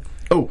Claire.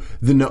 Oh,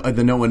 the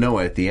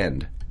Noah at the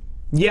end.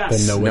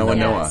 Yes, The Noah.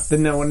 Yes. the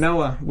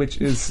Noah,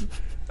 which is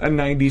a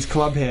 '90s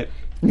club hit,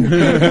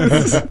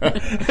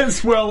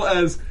 as well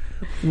as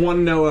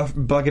one Noah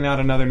bugging out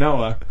another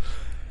Noah.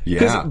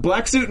 Because Yeah.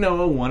 Black Suit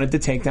Noah wanted to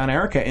take down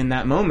Erica in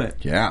that moment.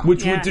 Yeah.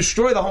 Which Yeah. would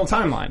destroy the whole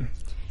timeline.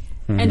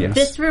 And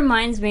this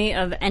reminds me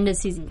of end of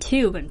season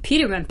 2 when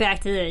Peter went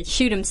back to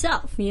shoot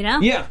himself, you know?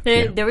 Yeah.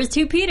 There was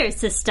 2 Peters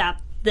to stop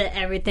the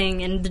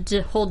everything and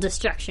the whole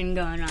destruction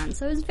going on.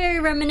 So it was very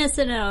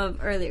reminiscent of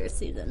earlier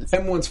seasons.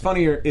 And what's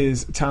funnier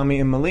is Tommy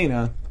and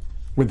Melina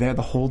were there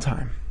the whole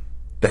time.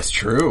 That's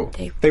true.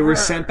 They were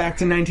sent back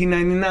to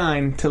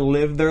 1999 to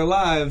live their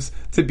lives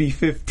to be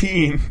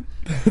 15.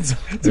 to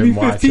be Then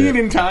watch 15 it.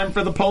 in time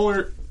for the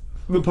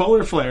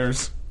polar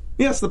flares.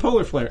 Yes, the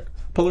polar flare.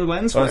 Polar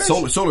lens flares?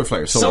 Solar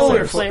flares.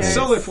 Solar flares.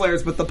 Solar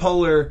flares, but the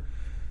polar...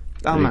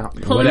 I'm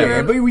out.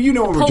 Whatever. But you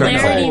know what we're trying to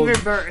say. Polarity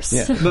reverse.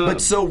 Yeah.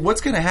 But so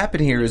what's going to happen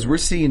here is we're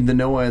seeing the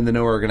Noah and the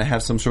Noah are going to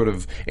have some sort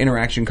of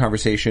interaction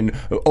conversation.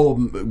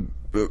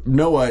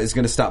 Noah is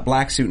going to stop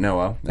Black Suit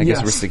Noah. I guess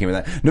Yes. we're sticking with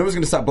that. Noah's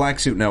going to stop Black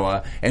Suit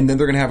Noah, and then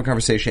they're going to have a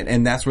conversation,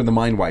 and that's where the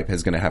mind wipe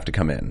is going to have to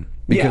come in.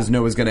 Because Yeah.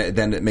 Noah's going to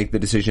then make the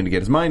decision to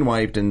get his mind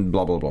wiped, and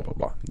blah, blah, blah, blah,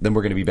 blah. Then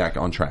we're going to be back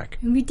on track.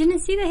 And we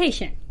didn't see the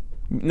Haitian.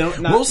 No,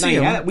 not, We'll see not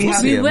him. yet. We'll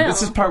haven't. see him.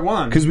 This is part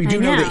 1. Because we do I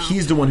know know. that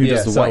he's the one who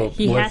does the so wipe.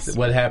 He has-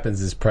 what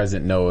happens is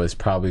President Noah is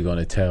probably going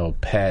to tell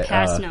Pat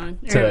Past known,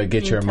 to or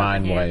get your tell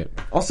mind him.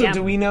 wiped. Also, Yeah.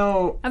 do we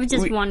know... I was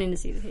just wanting to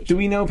see the Haitian. Do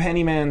we know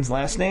Pennyman's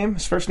last name?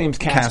 His first name's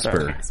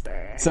Casper.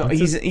 So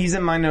he's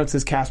in my notes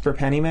as Casper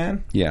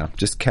Pennyman. Yeah,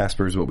 just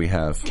Casper is what we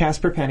have.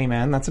 Casper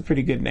Pennyman. That's a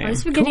pretty good name. At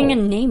least we're getting a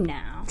name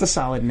now. It's a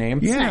solid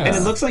name. Yeah. And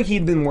it looks like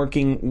he'd been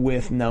working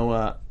with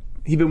Noah.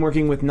 He'd been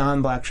working with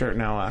non-black shirt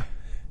Noah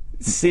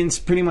since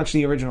pretty much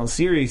the original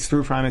series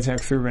through Primatech,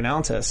 through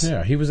Renaltis.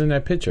 Yeah, he was in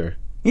that picture.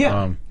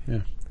 Yeah. Yeah.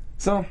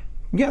 So,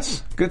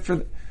 yes, good for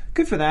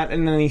that.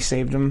 And then he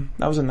saved him.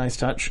 That was a nice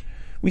touch.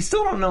 We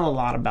still don't know a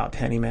lot about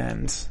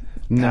Pennyman's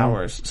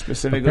powers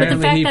specifically.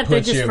 Apparently, fact he that they're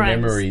puts just your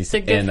friends. memories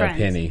They're good in friends. a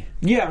penny.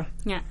 Yeah.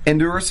 Yeah. And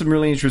there were some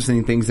really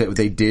interesting things that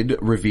they did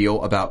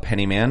reveal about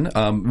Pennyman.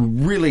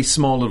 Really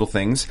small little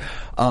things.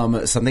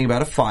 Something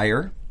about a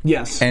fire.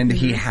 Yes. And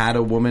he had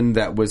a woman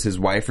that was his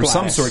wife or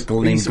some Gladys.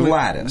 sort named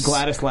Gladys.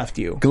 Gladys left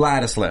you.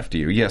 Gladys left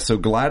you. Yeah, so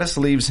Gladys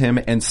leaves him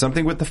and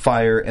something with the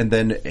fire, and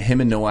then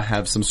him and Noah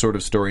have some sort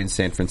of story in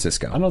San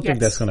Francisco. I don't think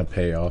that's going to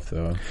pay off,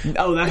 though.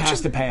 Oh, that has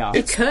to pay off.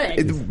 It could.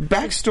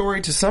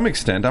 Backstory to some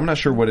extent. I'm not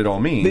sure what it all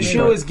means. The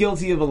show but- is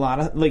guilty of a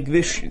lot of, like,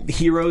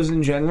 heroes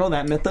in general,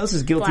 that mythos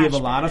is guilty of a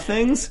lot of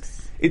things.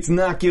 It's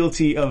not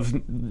guilty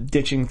of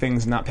ditching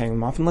things, not paying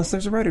them off, unless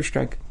there's a writer's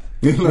strike.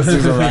 Unless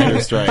there's a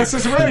writer's strike. Unless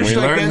there's a writer's We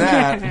strike, learned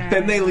that.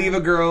 then they leave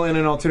a girl in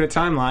an alternate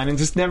timeline and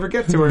just never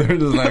get to her. They're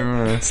just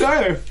like,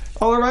 Sorry,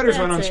 all our writers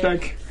went on That's it.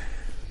 strike.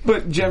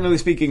 But generally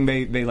speaking,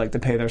 they like to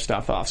pay their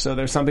stuff off. So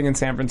there's something in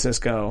San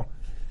Francisco.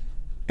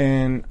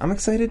 And I'm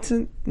excited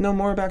to know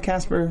more about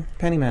Casper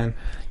Pennyman.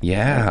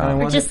 yeah.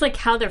 Or just like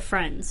how they're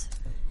friends.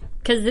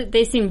 Because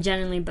they seem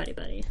genuinely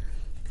buddy-buddy.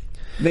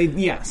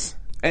 Yes.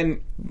 And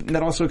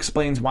that also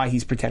explains why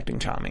he's protecting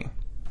Tommy.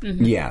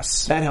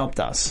 Yes. That helped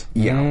us.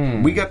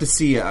 Yeah, we got to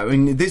see. I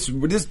mean, this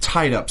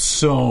tied up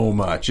so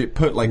much. It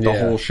put like the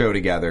whole show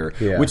together,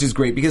 which is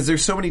great because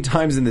there's so many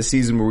times in the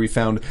season where we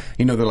found,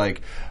 they're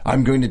like,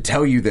 "I'm going to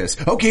tell you this."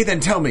 Okay,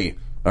 then tell me.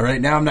 All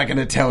right, now I'm not going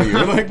to tell you.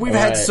 Like we've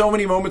had so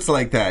many moments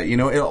like that. It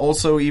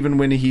also even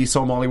when he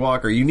saw Molly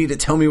Walker, you need to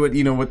tell me what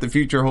what the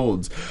future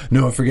holds.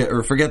 No, forget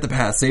the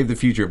past, save the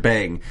future.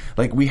 Bang!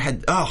 Like we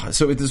had.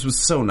 This was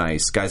so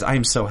nice, guys. I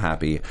am so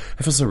happy.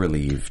 I feel so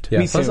relieved. Yeah,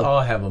 let's all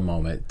have a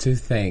moment to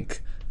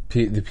thank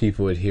the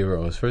people at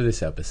Heroes for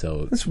this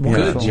episode. That's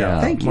wonderful. Good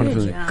job. Thank you.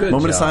 Good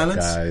Moment of job,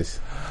 silence,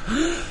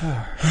 guys.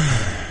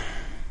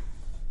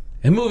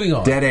 And moving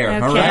on. Dead air.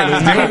 Okay. All right,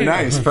 let's do it.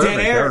 Nice. Perfect.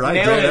 Dead air. All right,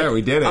 Nailed dead it. air.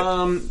 We did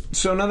it.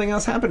 So nothing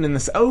else happened in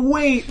this. Oh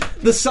wait,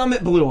 the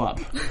summit blew up.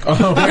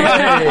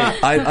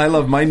 I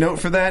love my note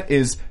for that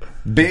is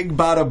big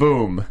bada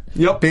boom.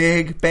 Yep.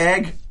 Big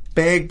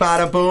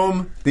bada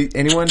boom.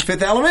 Anyone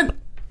Fifth Element?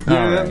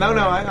 Yeah, no,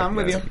 I'm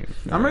with you.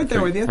 I'm right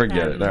there with you.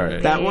 Forget it. All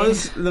right. That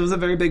was a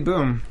very big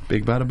boom.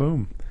 Big bada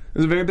boom. It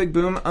was a very big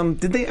boom.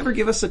 Did they ever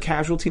give us a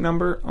casualty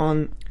number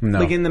on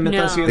like in the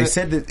mythos here? They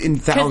said that in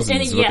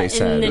thousands is what they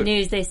said. In the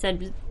news they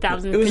said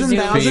thousands. It was in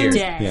thousands.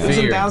 Dead. It was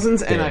in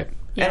thousands, and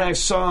Yeah. I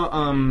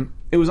saw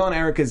it was on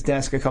Erica's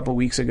desk a couple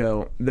weeks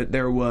ago that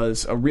there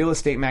was a real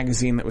estate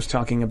magazine that was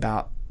talking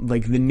about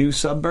like the new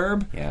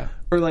suburb,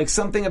 or like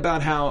something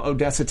about how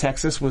Odessa,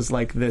 Texas, was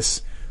like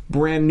this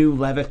brand new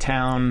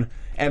Levittown.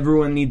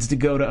 Everyone needs to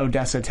go to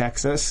Odessa,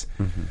 Texas.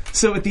 Mm-hmm.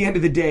 So at the end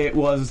of the day, it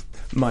was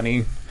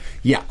money.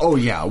 Yeah. Oh,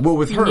 yeah. Well,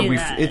 with her,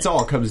 Yeah. it's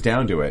all comes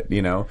down to it.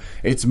 You know,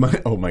 it's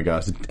oh my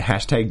gosh.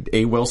 Hashtag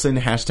A Wilson.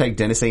 Hashtag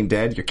Dennis ain't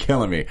dead. You're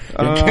killing me.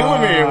 You're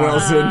killing me, A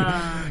Wilson.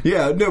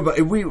 Yeah. No, but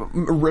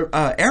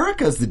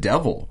Erica's the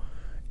devil.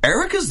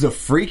 Erica's the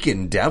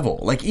freaking devil.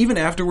 Like, even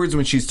afterwards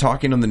when she's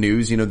talking on the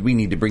news, you know, we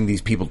need to bring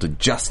these people to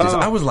justice.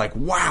 I was like,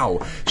 wow,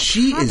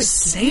 she is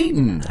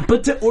Satan.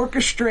 But to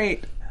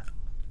orchestrate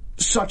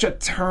such a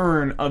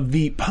turn of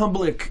the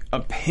public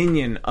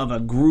opinion of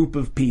a group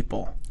of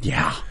people.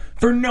 Yeah.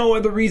 For no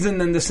other reason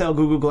than to sell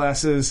Google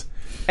Glasses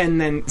and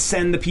then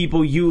send the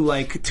people you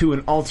like to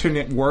an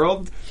alternate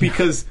world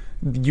because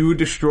you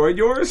destroyed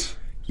yours?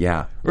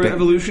 Yeah. Or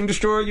evolution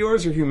destroyed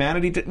yours or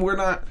humanity we're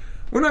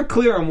not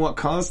clear on what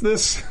caused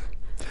this.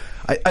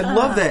 I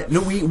love that. No,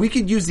 we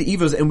could use the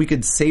Evos and we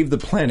could save the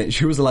planet.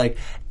 She was like,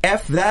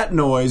 F that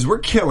noise. We're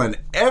killing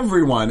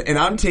everyone. And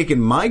I'm taking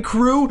my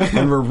crew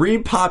and we're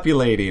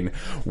repopulating.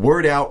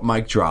 Word out,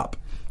 mic drop.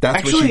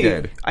 That's what she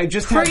did. I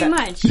just had Pretty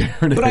much.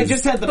 But I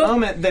just had the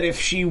moment that if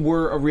she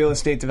were a real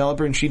estate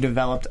developer and she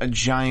developed a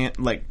giant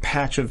like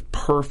patch of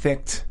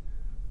perfect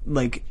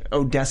like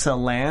Odessa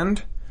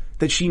land,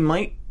 that she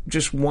might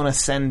just want to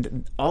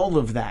send all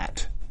of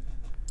that.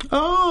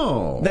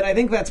 Oh. That I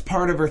think that's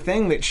part of her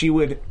thing, that she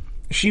would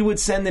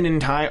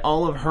send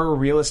all of her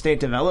real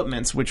estate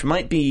developments, which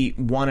might be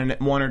one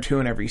or two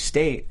in every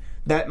state.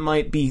 That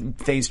might be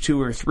phase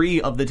 2 or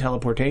 3 of the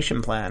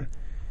teleportation plan.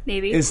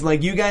 Maybe. It's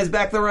like, you guys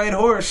back the right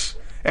horse.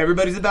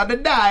 Everybody's about to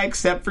die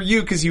except for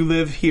you because you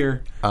live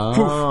here.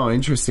 Oh,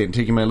 interesting. I'm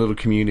taking my little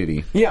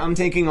community. Yeah, I'm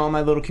taking all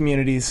my little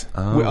communities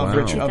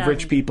of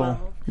rich people.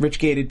 Rich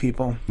gated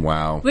people.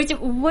 Wow. We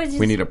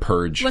need a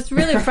purge. What's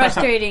really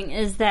frustrating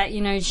is that,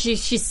 you know,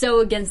 she's so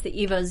against the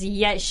Evos,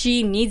 yet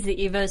she needs the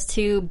Evos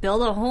to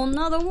build a whole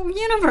nother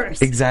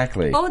universe.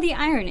 Exactly. Oh, the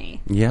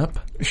irony. Yep.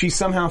 She's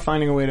somehow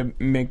finding a way to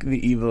make the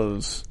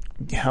Evos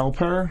help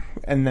her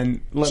and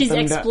then let she's them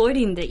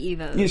exploiting the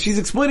Evos. Yeah, she's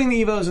exploiting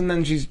the Evos and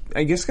then she's,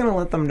 I guess, going to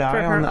let them die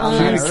for her on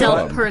own the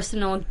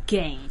self-personal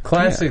gain.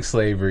 Classic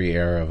slavery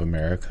era of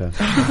America.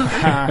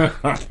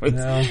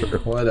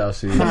 What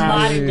else? The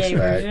modern day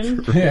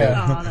version.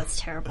 Yeah. Oh,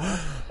 that's terrible.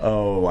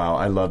 Oh wow,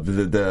 I love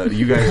the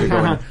you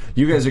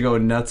guys are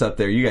going nuts up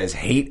there. You guys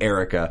hate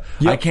Erica.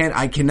 Yep.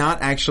 I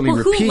cannot actually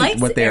Well, who repeat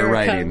likes what they're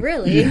Erica, writing.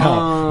 really?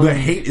 The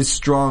hate is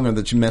strong on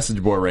the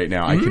message board right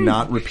now. I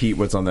cannot repeat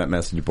what's on that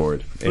message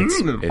board.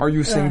 Are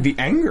you saying the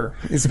anger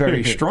is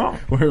very strong?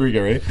 Where we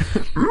go, right?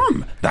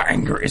 The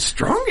anger is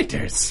strong, it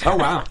is. Oh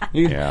wow.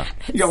 You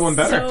got one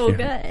better. So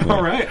good.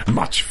 All right.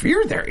 Much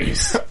fear there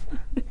is.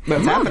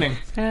 That's happening.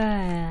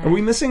 Are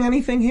we missing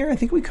anything here? I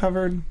think we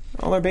covered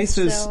all our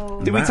bases.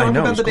 Did we talk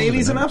about the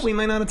babies enough? We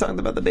might not have talked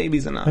about the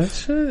babies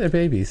enough. They're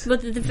babies.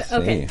 But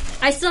okay,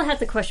 I still have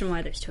to question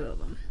why there's 2 of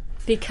them.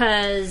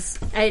 Because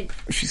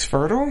she's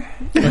fertile?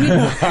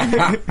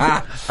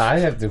 I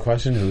have to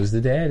question who's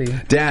the daddy.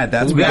 Dad,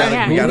 that's we got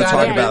to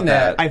talk about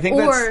that. I think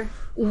or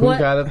what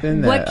got up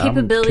in that? What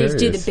capabilities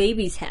do the curious.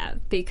 babies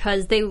have?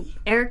 Because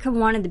Erica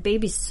wanted the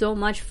babies so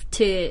much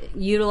to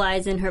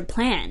utilize in her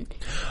plan.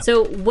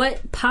 So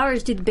what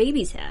powers do the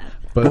babies have?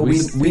 But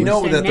we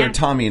know that they're now.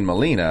 Tommy and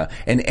Melina,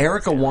 and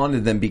Erica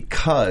wanted them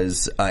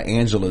because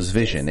Angela's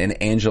vision.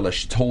 And Angela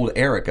told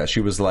Erica, she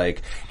was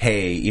like,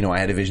 hey, you know, I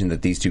had a vision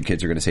that these 2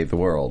 kids are going to save the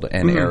world.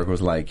 And Erica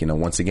was like, you know,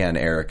 once again,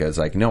 Erica's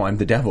like, no, I'm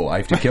the devil. I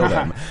have to kill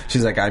them.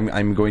 She's like,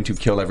 I'm going to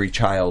kill every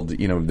child,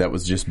 you know, that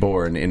was just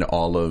born in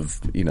all of,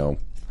 you know,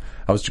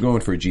 I was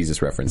going for a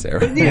Jesus reference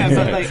there. Yeah,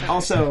 but like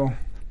also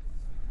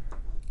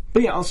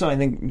I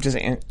think just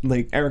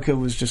like Erica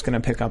was just going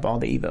to pick up all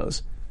the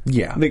Evos.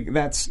 Yeah. Like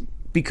that's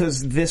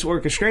because this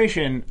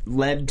orchestration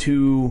led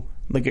to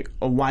like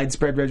a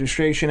widespread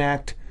registration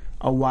act,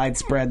 a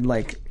widespread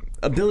like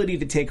ability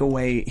to take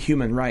away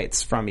human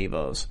rights from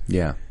Evos.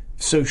 Yeah.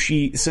 So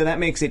that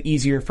makes it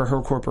easier for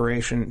her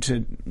corporation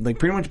to like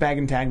pretty much bag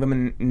and tag them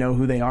and know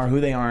who they are,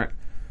 who they aren't,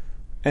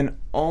 and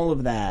all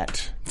of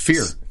that.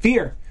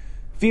 Fear.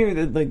 fear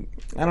that, like,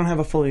 I don't have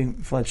a fully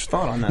fledged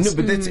thought on this.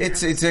 No, but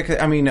it's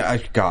I mean,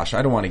 gosh,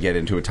 I don't want to get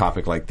into a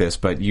topic like this,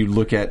 but you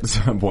look at,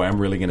 boy, I'm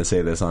really going to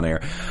say this on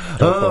air.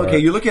 Okay,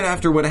 you look at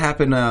after what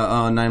happened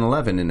on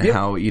 9/11 and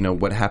how,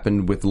 what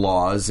happened with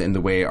laws and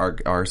the way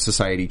our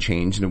society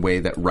changed and the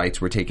way that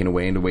rights were taken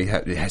away and the way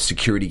that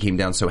security came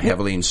down so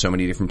heavily in so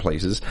many different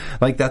places.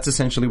 Like, that's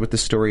essentially what the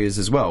story is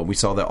as well. We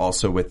saw that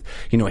also with,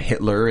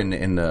 Hitler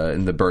and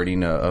the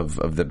burning of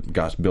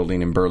the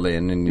building in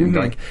Berlin, and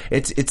like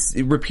it's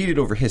repeated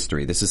over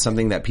history. This is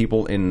something that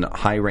people in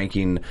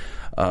high-ranking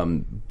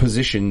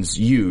positions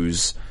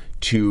use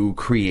to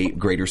create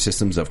greater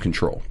systems of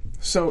control.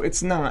 So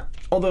it's not,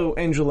 although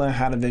Angela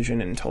had a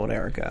vision and told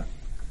Erica.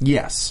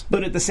 Yes.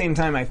 But at the same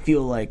time, I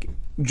feel like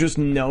just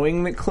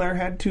knowing that Claire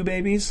had 2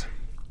 babies,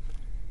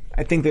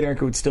 I think that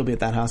Erica would still be at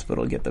that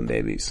hospital to get them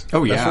babies.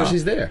 Oh, yeah. That's why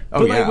she's there.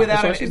 But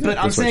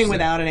I'm saying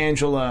without an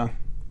Angela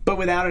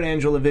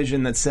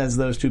vision that says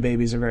those 2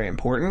 babies are very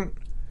important,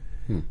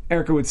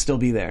 Erica would still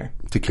be there.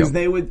 To kill. Because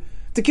they would...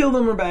 To kill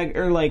them or bag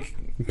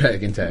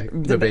and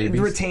tag the babies.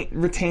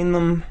 Retain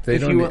them. They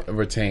don't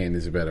retain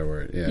is a better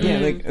word. Yeah. Yeah,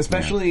 like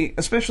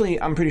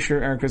especially I'm pretty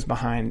sure Erica's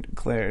behind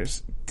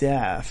Claire's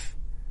death.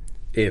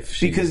 If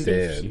she's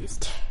dead.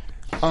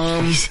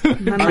 My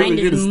mind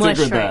is mush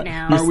right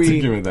now. Are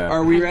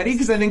we ready?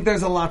 Because I think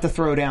there's a lot to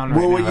throw down right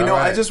now. Well,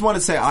 I just want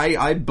to say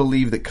I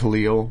believe that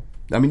Khalil,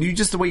 I mean,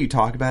 the way you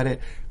talk about it,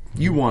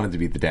 you wanted to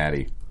be the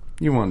daddy.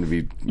 You wanted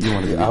to be.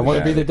 I want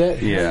to be the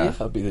daddy. Yeah,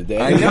 I'll be the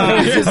daddy. I know.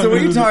 It's just the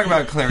way you talk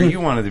about Claire. You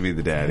wanted to be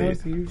the daddy.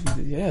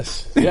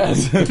 Yes.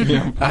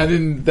 I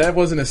didn't. That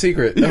wasn't a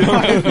secret.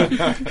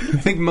 I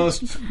think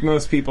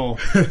most people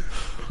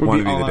want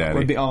to be the daddy.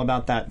 Would be all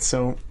about that.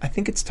 So I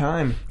think it's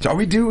time. Are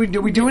we doing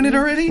it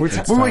already?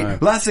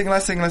 Wait. Last thing.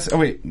 Oh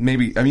wait,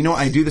 maybe. I mean,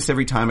 I do this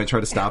every time. I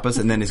try to stop us,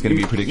 and then it's going to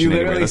be a prediction. You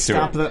literally anyway. Let's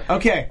stop do it.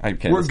 Okay,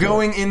 we're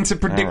going into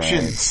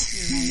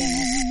predictions.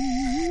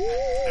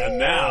 And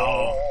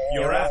now,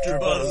 your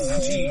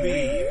AfterBuzz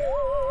TV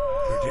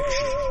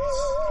predictions.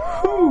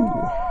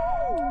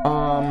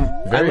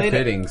 Very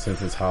fitting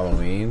since it's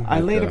Halloween. I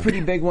laid a pretty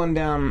big one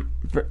down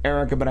for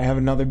Erica, but I have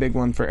another big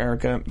one for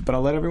Erica. But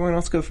I'll let everyone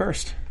else go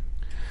first.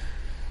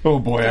 Oh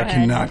boy, I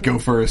cannot go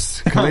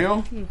first.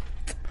 Khalil?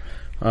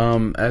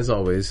 As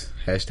always,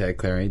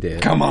 Claire ain't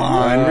dead. Come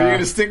on, are you going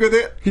to stick with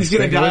it? He's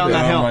going to die on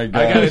that hill. I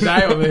got to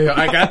die on the hill.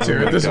 I got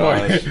to at this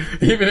point.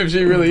 Even if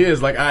she really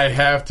is, like, I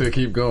have to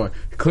keep going.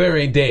 Claire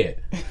ain't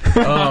dead.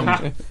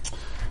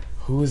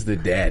 Who is the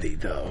daddy,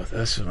 though?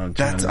 That's what I'm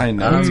trying to... I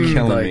know, it's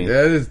killing me.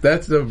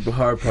 That's the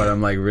hard part.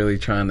 I'm, like, really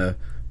trying to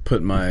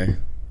put my...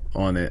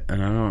 on it,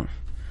 and I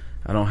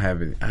don't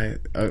have it.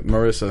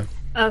 Marissa.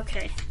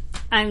 Okay.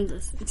 I'm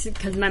just,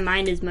 because my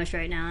mind is mush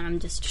right now, and I'm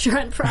just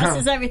trying to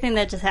process everything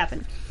that just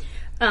happened.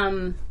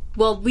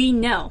 Well, we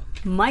know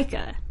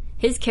Micah,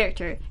 his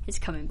character, is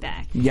coming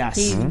back. Yes.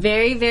 He's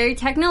very, very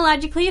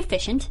technologically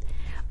efficient.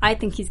 I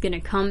think he's going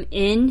to come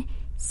in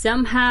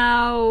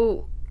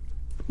somehow,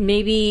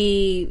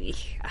 maybe,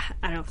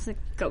 I don't know,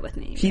 go with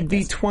me. He'd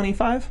be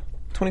 25?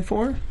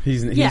 24?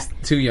 He's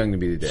too young to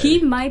be the daddy.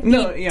 He might be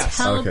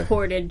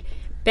teleported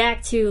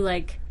back to,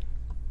 like,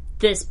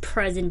 this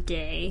present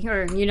day,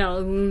 or,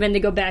 when they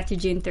go back to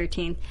June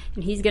 13th,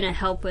 and he's going to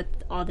help with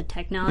all the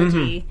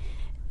technology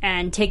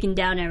and taking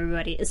down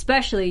everybody,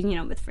 especially,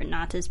 with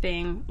Vernatus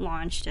being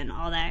launched and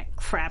all that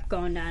crap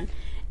going on.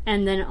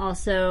 And then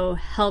also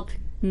help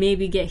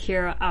maybe get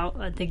Hero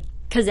out of the...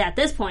 Because at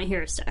this point,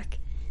 Hero's stuck.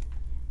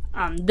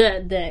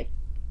 The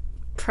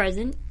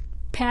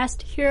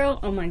past Hero,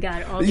 oh my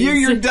god. All these,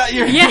 you're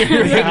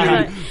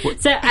done.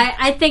 So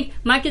I think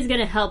Mike is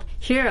going to help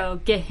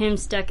Hero get him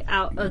stuck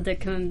out of the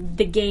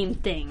game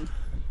thing.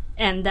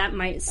 And that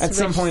might switch... At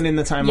some point in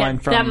the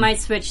timeline that might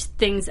switch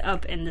things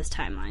up in this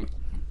timeline.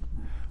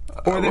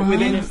 Or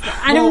within...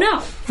 I don't know.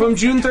 From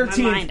June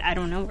 13th... I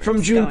don't know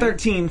from June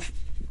 13th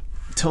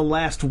till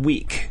last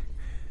week,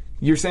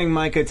 you're saying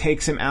Micah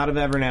takes him out of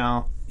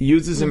Evernow,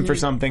 uses him for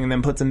something, and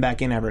then puts him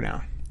back in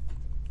Evernow.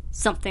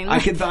 Something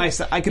like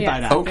that. I could buy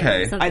that.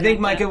 Okay. I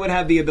think Micah would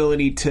have the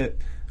ability to...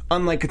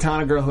 Unlike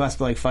Katana Girl, who has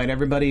to fight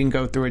everybody and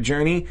go through a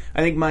journey,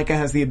 I think Micah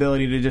has the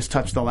ability to just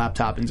touch the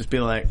laptop and just be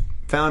like,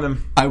 found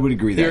him. I would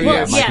agree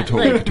that. Micah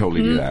could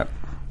totally do that.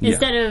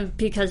 Instead of,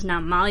 because now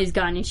Molly's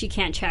gone and she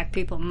can't track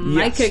people,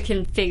 Micah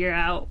can figure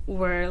out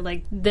where,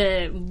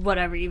 the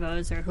whatever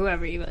Evos or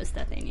whoever Evos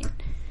that they need.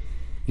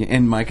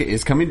 And Micah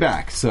is coming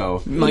back,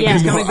 so...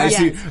 Micah's coming back. I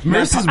see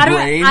Marissa's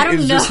brain I don't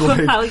is know just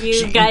like... how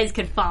you guys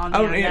could follow me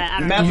on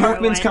that. Matt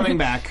Parkman's coming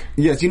back.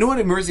 Yes, you know what,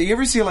 Marissa, you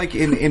ever see,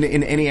 in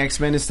any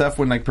X-Men and stuff,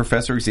 when,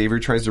 Professor Xavier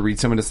tries to read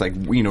someone that's,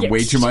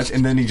 way too much,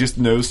 and then he just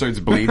nose starts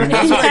bleeding?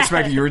 That's what I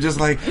expected. You were just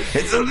like...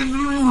 It's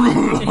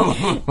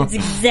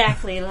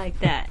exactly like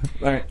that.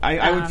 All right.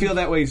 I would feel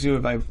that way, too,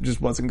 if I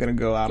just wasn't going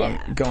to go out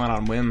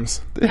on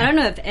whims. I don't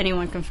know if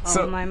anyone can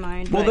follow my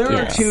mind. Well, there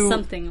are two...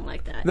 Something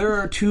like that. There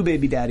are two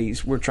baby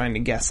daddies we're trying to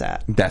guess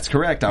at. That's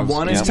correct.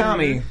 One is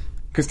Tommy.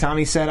 Because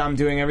Tommy said, I'm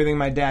doing everything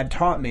my dad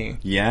taught me.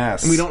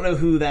 Yes. And we don't know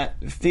who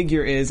that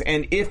figure is,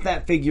 and if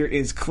that figure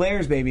is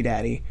Claire's baby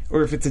daddy,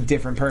 or if it's a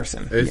different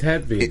person. It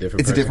had to be a different person.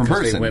 It's a different 'cause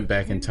person. They went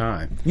back in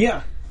time.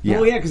 Yeah. Yeah.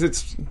 Well, yeah, because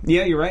it's...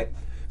 Yeah, you're right.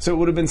 So it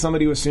would have been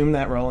somebody who assumed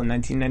that role in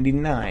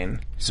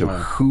 1999. So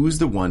who's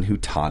the one who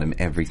taught him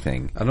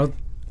everything? I don't...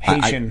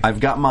 Haitian. I've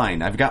got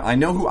mine. I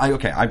know who...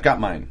 I've got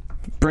mine.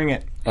 Bring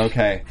it.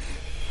 Okay.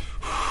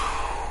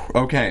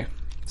 Okay.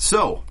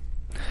 So...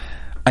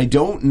 I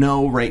don't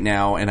know right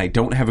now, and I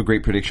don't have a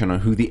great prediction on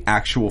who the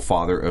actual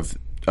father of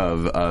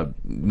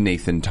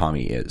Nathan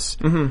Tommy is,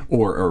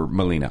 or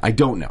Melina. I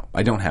don't know.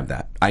 I don't have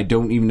that. I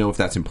don't even know if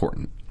that's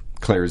important.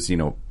 Claire's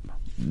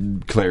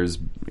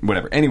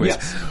whatever. Anyways,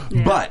 Yes.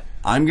 But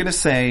I'm gonna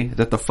say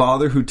that the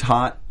father who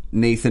taught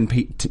Nathan,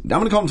 I'm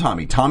gonna call him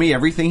Tommy. Tommy,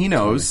 everything he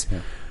knows. Yeah.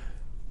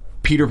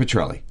 Peter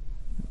Petrelli.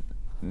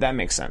 That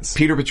makes sense.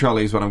 Peter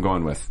Petrelli is what I'm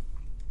going with.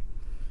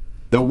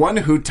 The one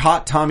who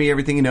taught Tommy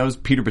everything he knows,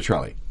 Peter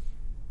Petrelli.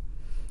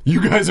 You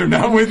guys are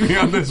not with me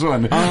on this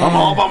one. I'm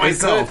all by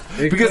myself.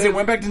 Because it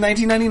went back to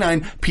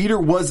 1999. Peter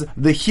was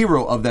the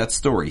hero of that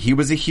story. He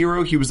was a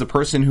hero. He was a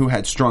person who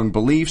had strong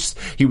beliefs.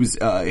 He was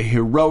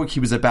heroic. He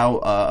was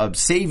about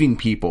saving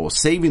people,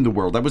 saving the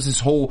world. That was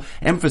his whole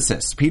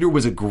emphasis. Peter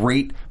was a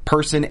great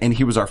person, and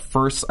he was our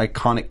first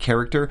iconic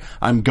character.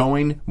 I'm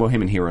going, well,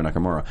 him and Hiro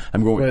Nakamura.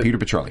 I'm going with Peter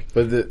Petrelli.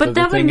 But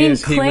that would mean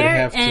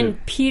Claire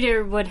and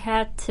Peter would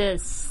have to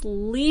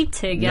sleep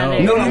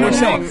together. No,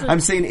 I'm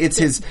saying it's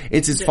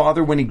his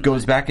father when he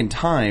goes back in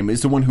time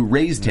is the one who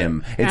raised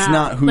him. It's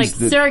not who's like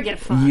the surrogate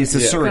father. Yes,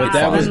 a surrogate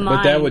father.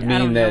 But that would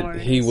mean that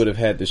he would have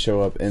had to show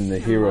up in the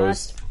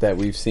heroes that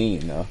we've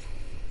seen,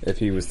 if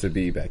he was to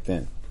be back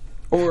then.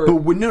 But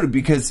no,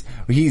 because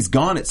he's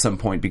gone at some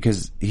point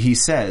because he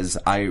says,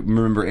 I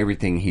remember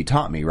everything he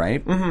taught me,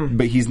 right? Mm-hmm.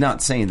 But he's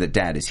not saying that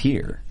Dad is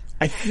here.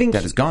 I think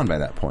Dad is gone by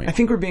that point. I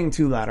think we're being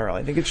too lateral.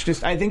 I think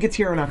it's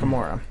Hiro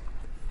Nakamura.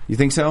 You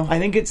think so? I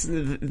think it's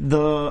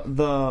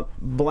the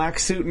Black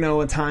Suit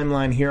Noah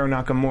timeline. Hiro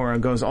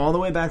Nakamura goes all the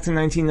way back to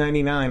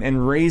 1999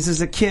 and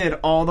raises a kid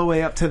all the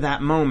way up to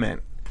that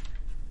moment.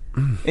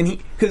 And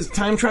because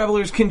time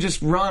travelers can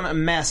just run a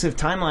massive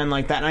timeline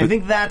like that. And I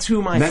think that's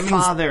who my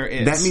father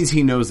is. That means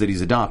he knows that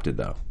he's adopted,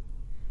 though.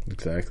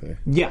 Exactly.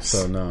 Yes.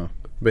 So no,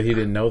 but he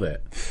didn't know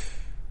that.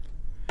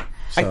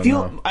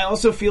 So I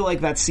also feel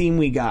like that scene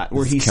we got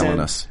where he said.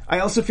 Us. I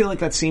also feel like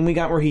that scene we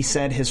got where he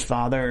said his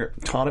father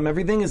taught him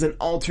everything is an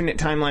alternate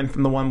timeline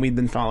from the one we've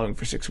been following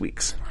for 6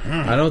 weeks.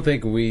 I don't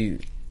think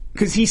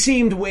because he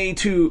seemed way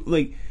too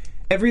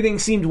everything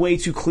seemed way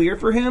too clear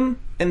for him,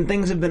 and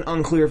things have been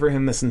unclear for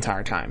him this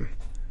entire time.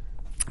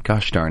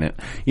 Gosh darn it!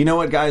 You know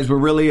what, guys? We're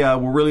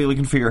really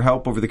looking for your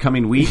help over the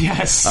coming week.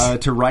 Yes.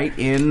 To write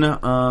in,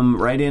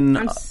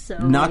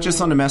 not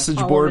just on the message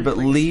board, but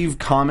leave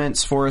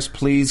comments for us,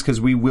 please,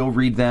 because we will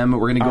read them.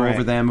 We're going to go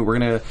over them. We're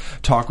going to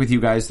talk with you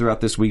guys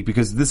throughout this week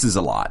because this is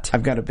a lot.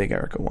 I've got a big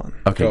Erica one.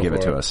 Okay, give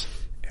it to us.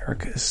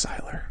 Erica is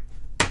Sylar.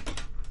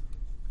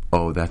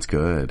 Oh, that's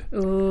good.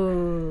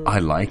 Ooh. I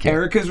like it.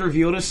 Erica's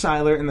revealed as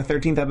Sylar in the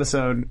 13th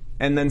episode,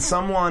 and then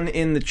someone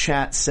in the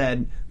chat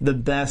said the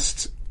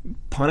best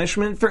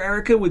punishment for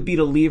Erica would be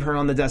to leave her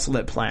on the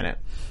desolate planet.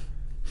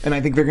 And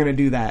I think they're going to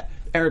do that.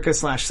 Erica /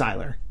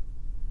 Sylar.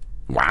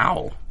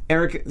 Wow.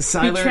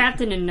 Sylar... Be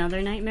trapped in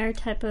another nightmare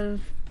type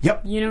of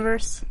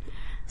universe.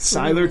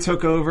 Sylar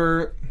took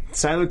over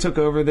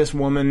this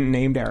woman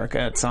named Erica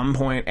at some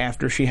point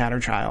after she had her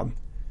child,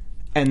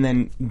 and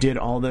then did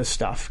all this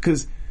stuff.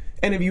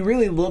 And if you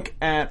really look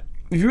at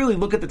the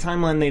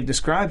timeline they've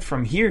described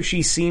from here,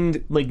 she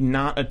seemed like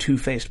not a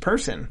two-faced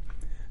person.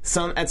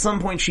 At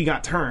some point she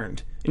got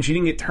turned, and she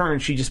didn't get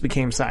turned, she just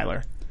became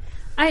Sylar.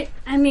 I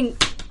mean...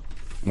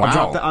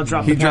 Wow. I'll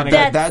drop he the pen dropped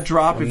again. that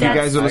drop, if you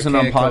guys are listening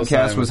on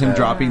podcast, was him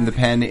dropping the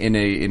pen in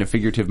a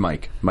figurative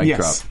mic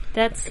drop.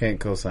 Can't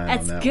co-sign on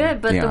that. That's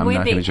good, but the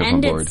way they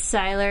ended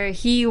Sylar,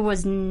 he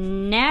was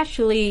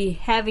naturally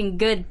having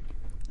good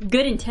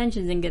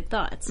intentions and good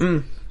thoughts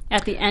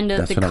at the end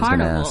of the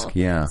carnival.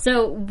 Yeah.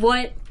 So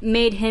what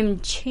made him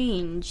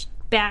change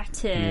back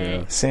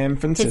to San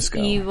Francisco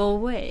his evil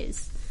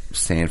ways?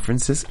 San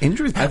Francisco.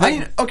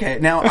 Interesting. Okay,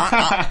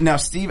 now,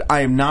 Steve,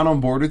 I am not on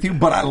board with you,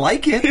 but I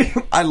like it.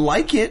 I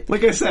like it.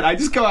 Like I said, I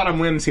just go out on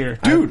whims here.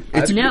 Dude,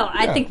 I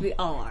think we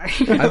all are.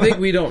 I think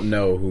we don't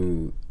know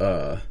who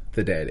the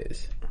dad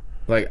is.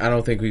 I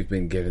don't think we've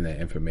been given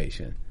that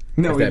information.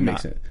 No, that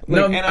makes sense.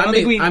 But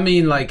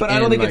I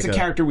don't think it's a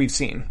character we've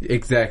seen.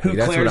 Exactly.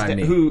 That's what I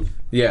mean.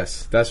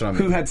 Yes, that's what I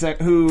mean.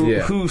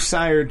 Who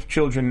sired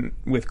children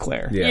with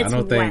Claire. Yeah, it's I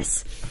don't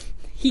Wes.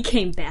 He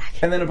came back.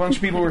 And then a bunch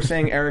of people were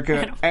saying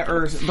Erica,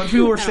 or a bunch of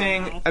people were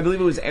saying, I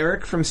believe it was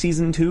Eric from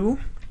season 2,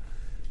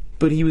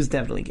 but he was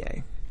definitely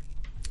gay.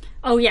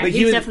 Oh yeah,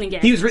 he was definitely gay.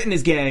 He was written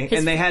as gay,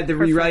 and they had to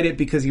rewrite it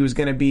because he was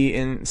going to be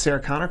in Sarah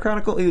Connor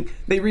Chronicle.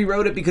 They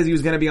rewrote it because he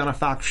was going to be on a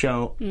Fox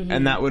show,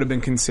 and that would have been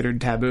considered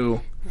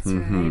taboo. That's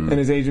right. And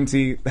his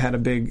agency had a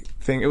big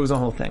thing. It was a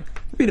whole thing.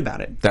 Read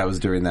about it. That was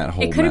during that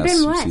whole It could have mess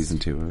been of West. season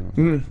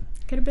 2.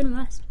 Could have been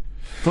West.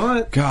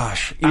 But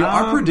gosh,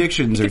 our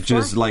predictions are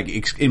just like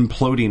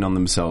imploding on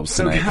themselves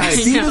tonight.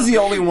 Guys, Steve is the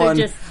only one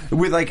just...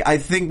 with like I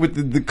think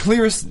with the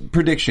clearest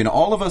prediction.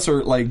 All of us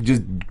are like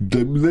just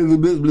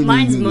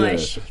mine's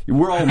mush.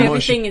 We're all mush.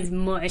 Everything is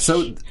mush.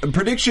 So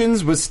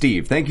predictions was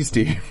Steve. Thank you,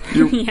 Steve.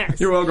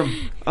 You're welcome.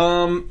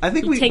 I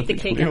think we take the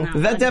cake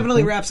on that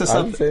definitely wraps us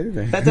up.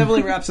 That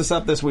definitely wraps us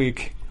up this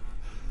week.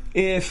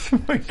 If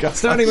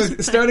starting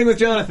with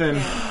Jonathan,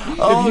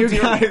 if you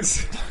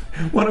guys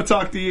want to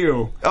talk to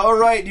you, all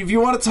right. If you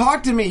want to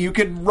talk to me, you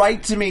could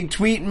write to me,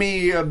 tweet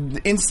me,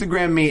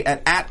 Instagram me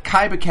at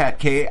Kaibacat,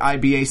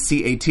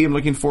 Kibacat. I'm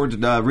looking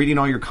forward to reading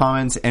all your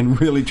comments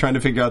and really trying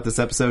to figure out this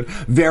episode.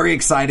 Very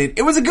excited.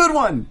 It was a good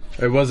one.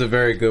 It was a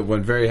very good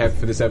one. Very happy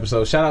for this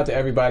episode. Shout out to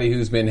everybody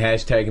who's been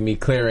hashtagging me.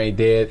 Claire ain't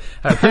dead.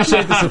 I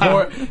appreciate the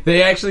support.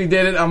 They actually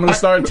did it. I'm going to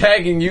start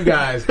tagging you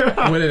guys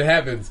when it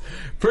happens.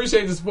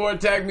 Appreciate the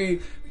support. Tag me.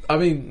 I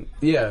mean,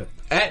 yeah,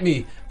 at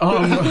me.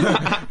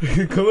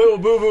 Khalil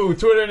Boo Boo,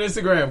 Twitter and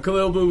Instagram.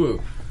 Khalil Boo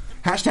Boo.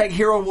 Hashtag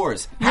Hero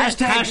Wars.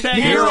 Hashtag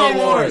Hero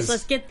Wars.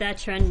 Let's get that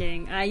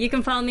trending. You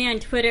can follow me on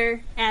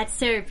Twitter at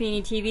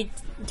Serafini TV.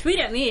 Tweet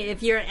at me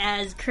if you're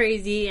as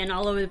crazy and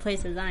all over the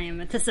place as I am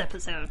at this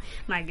episode.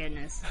 My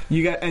goodness.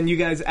 You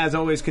guys, as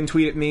always, can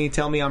tweet at me.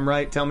 Tell me I'm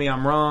right. Tell me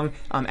I'm wrong.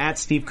 I'm at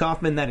Steve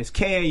Kaufman. That is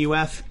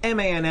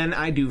KAUFMANN.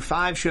 I do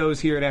 5 shows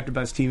here at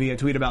AfterBuzz TV. I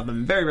tweet about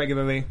them very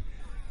regularly.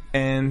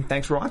 And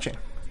thanks for watching.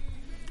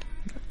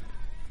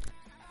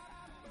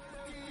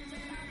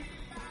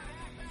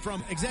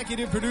 From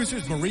executive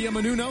producers Maria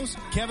Menounos,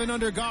 Kevin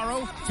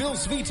Undergaro, Phil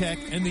Svitek,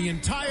 and the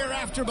entire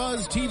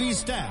AfterBuzz TV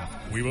staff,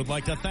 we would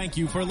like to thank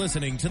you for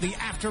listening to the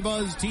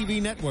AfterBuzz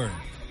TV network.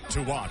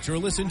 To watch or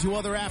listen to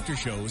other after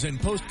shows and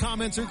post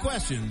comments or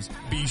questions,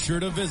 be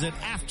sure to visit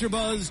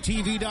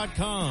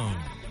AfterBuzzTV.com.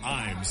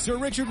 I'm Sir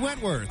Richard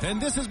Wentworth,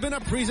 and this has been a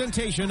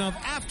presentation of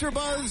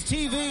AfterBuzz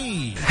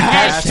TV.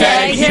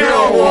 Hashtag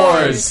Hero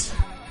Wars.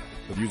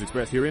 The views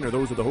expressed herein are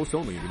those of the host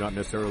only and do not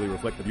necessarily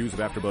reflect the views of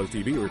AfterBuzz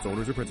TV or its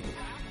owners or principals.